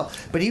disloyal.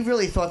 But he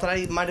really thought that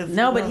I might have...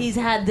 No, but he's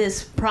had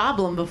this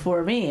problem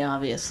before me,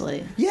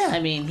 obviously. Yeah. I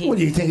mean, What,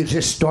 do you think it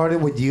just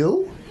started with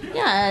you?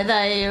 Yeah, I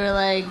thought you were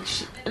like...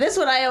 This is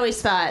what I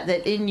always thought,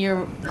 that in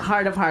your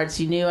heart of hearts,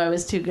 you knew I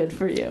was too good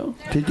for you.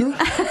 Did you?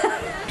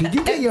 Did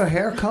you get your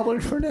hair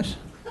colored for this?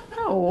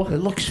 No. It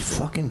looks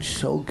fucking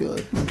so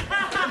good.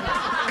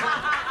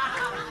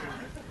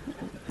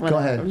 Go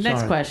ahead. Next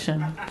Sorry.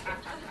 question.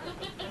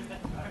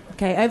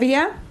 Okay, over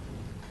here.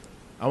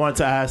 I wanted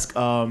to ask,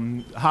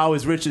 how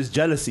is Rich's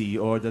jealousy,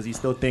 or does he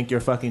still think you're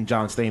fucking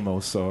John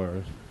Stamos,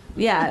 or...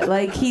 Yeah,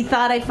 like he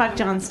thought I fucked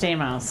John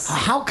Stamos.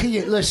 How can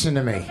you listen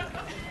to me?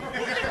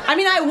 I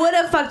mean, I would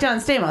have fucked John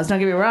Stamos, don't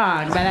get me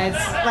wrong, but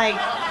it's like,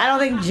 I don't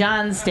think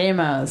John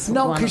Stamos would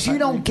No, wanna because you fuck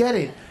don't me. get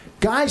it.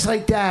 Guys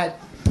like that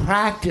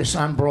practice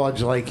on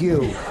broads like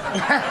you.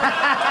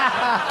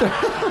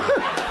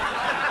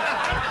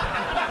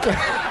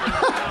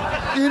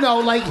 You know,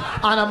 like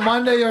on a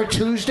Monday or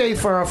Tuesday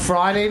for a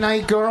Friday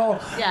night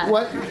girl. Yeah.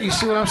 What you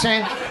see what I'm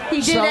saying?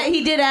 He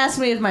did ask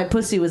me if my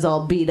pussy was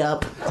all beat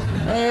up.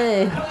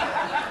 Hey.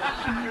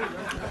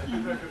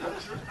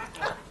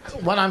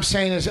 What I'm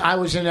saying is, I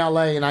was in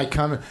L.A. and I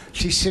come.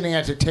 She's sitting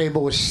at the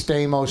table with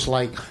Stamos,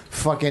 like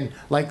fucking,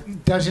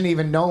 like doesn't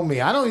even know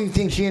me. I don't even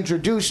think she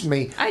introduced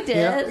me. I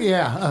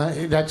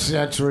did.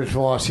 That's Rich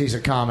Voss. He's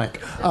a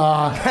comic.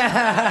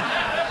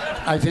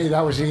 I think that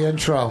was the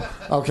intro.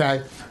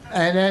 Okay.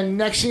 And then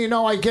next thing you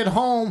know, I get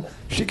home.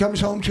 She comes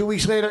home 2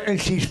 weeks later,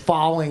 and she's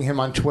following him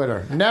on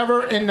Twitter.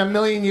 Never in a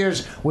million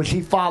years would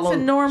she follow.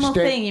 It's a normal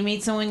thing. You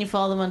meet someone, you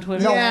follow them on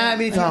Twitter. Yeah, I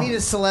mean, if you meet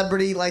a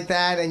celebrity like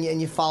that and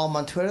you follow him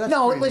on Twitter, that's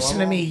No, pretty listen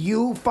normal. to me.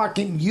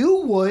 You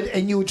would,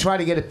 and you would try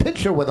to get a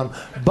picture with him.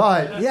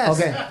 But Yes.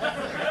 okay,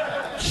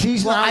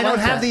 she's Well, not. I don't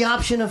like have that. the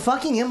option of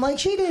fucking him like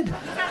she did. You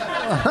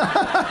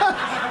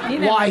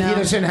never Why know. he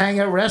doesn't hang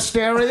at rest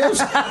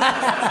areas?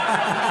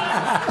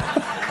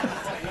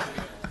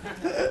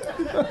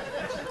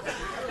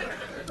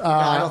 No,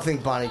 I don't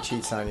think Bonnie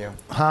cheats on you.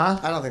 Huh?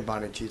 I don't think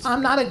Bonnie cheats on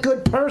I'm not a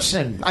good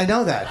person. I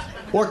know that.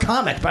 Or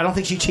comic, but I don't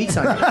think she cheats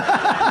on you.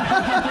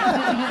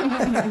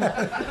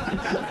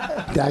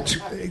 That's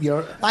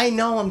your. I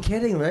know, I'm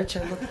kidding, Rich.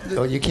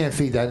 Oh, you can't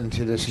feed that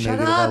into this Shut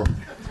negative. up.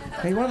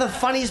 You're one of the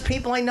funniest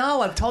people I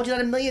know. I've told you that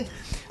a million.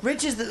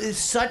 Rich is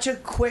such a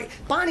quick.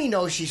 Bonnie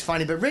knows she's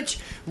funny, but Rich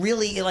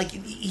really, like,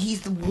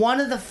 he's one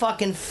of the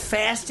fucking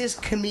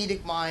fastest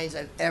comedic minds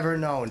I've ever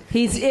known.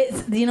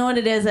 You know what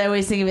it is? I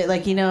always think of it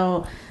like,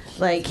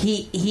 like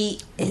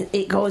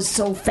it goes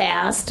so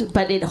fast,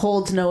 but it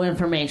holds no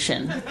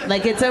information.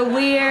 Like it's a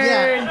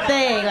weird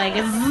thing. Like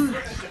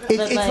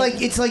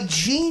It's like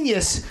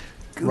genius.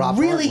 Rob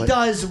really Bartlett.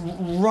 does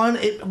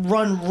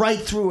run right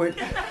through it,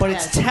 but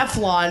it's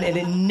Teflon and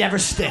it never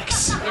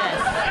sticks.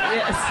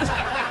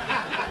 Yes.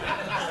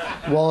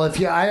 Well, if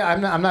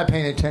I'm not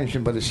paying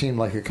attention, but it seemed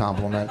like a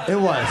compliment. It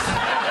was.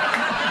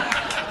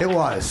 It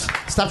was.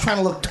 Stop trying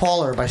to look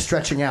taller by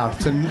stretching out.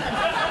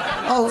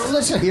 Oh,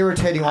 listen,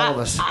 irritating all of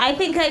us. I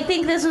think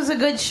this was a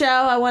good show.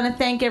 I want to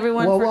thank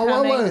everyone for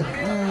coming.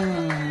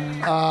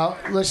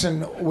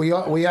 Listen, we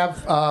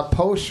have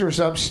posters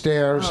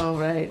upstairs. Oh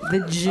right, the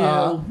Jew.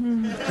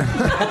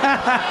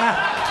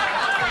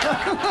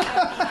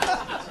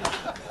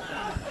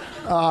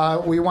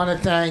 We want to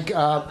thank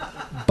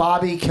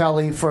Bobby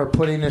Kelly for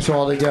putting this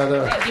all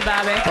together. Thank you,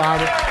 Bobby.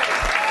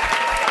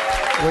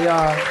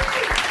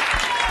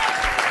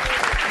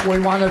 We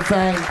want to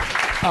thank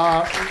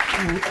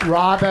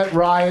Rob at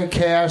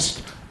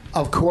Riotcast,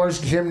 of course,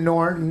 Jim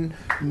Norton,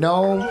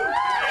 Noam,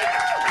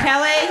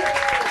 Kelly.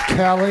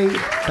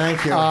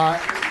 Thank you.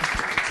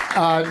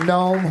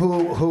 Noam,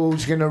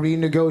 who's going to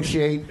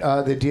renegotiate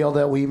the deal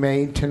that we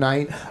made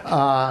tonight.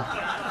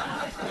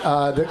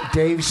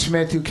 Dave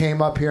Smith, who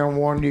came up here and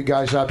warmed you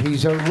guys up.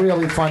 He's a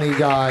really funny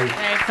guy.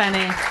 Very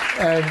funny.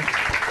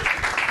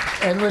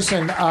 And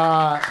listen,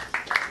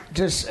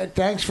 just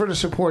thanks for the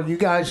support. You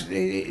guys,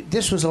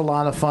 this was a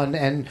lot of fun.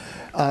 And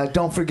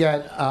don't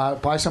forget,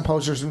 buy some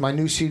posters. My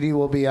new CD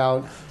will be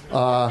out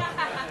on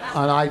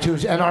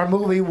iTunes. And our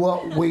movie,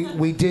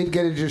 we did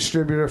get a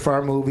distributor for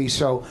our movie,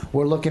 so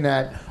we're looking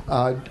at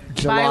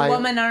July. By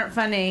Women Aren't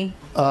Funny.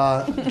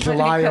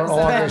 July or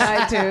August,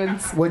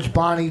 iTunes. which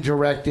Bonnie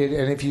directed,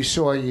 and if you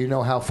saw it, you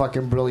know how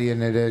fucking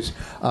brilliant it is.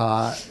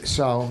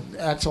 So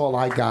that's all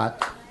I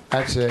got.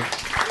 That's it.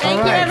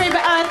 Thank you, everybody.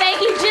 Thank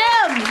you,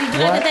 Jim. You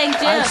forgot to thank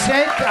Jim.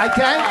 I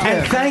thanked him.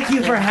 And thank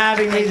you for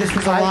having me. This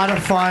was a lot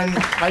of fun.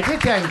 I did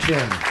thank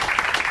Jim.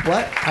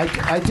 What?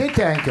 I did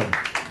thank him.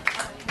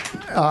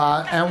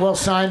 and we'll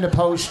sign the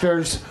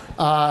posters.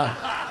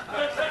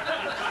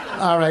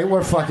 All right,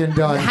 we're fucking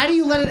done. How do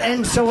you let it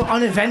end so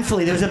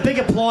uneventfully? There's a big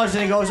applause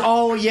and he goes,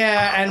 "Oh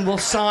yeah," and we'll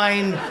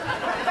sign.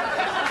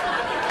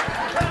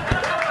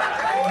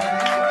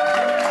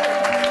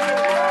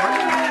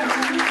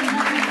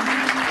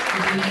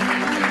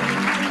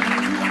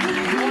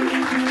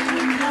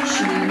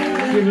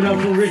 Give it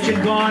up for Rich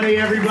and Bonnie,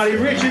 everybody.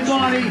 Rich and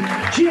Bonnie,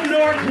 Jim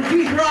Norton,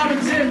 Keith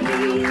Robinson.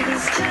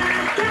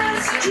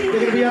 They're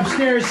going to be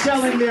upstairs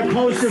selling their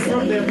poster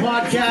from their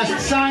podcast,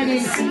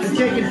 signing and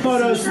taking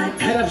photos.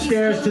 Head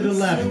upstairs to the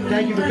left.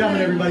 Thank you for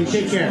coming, everybody.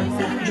 Take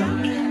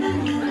care.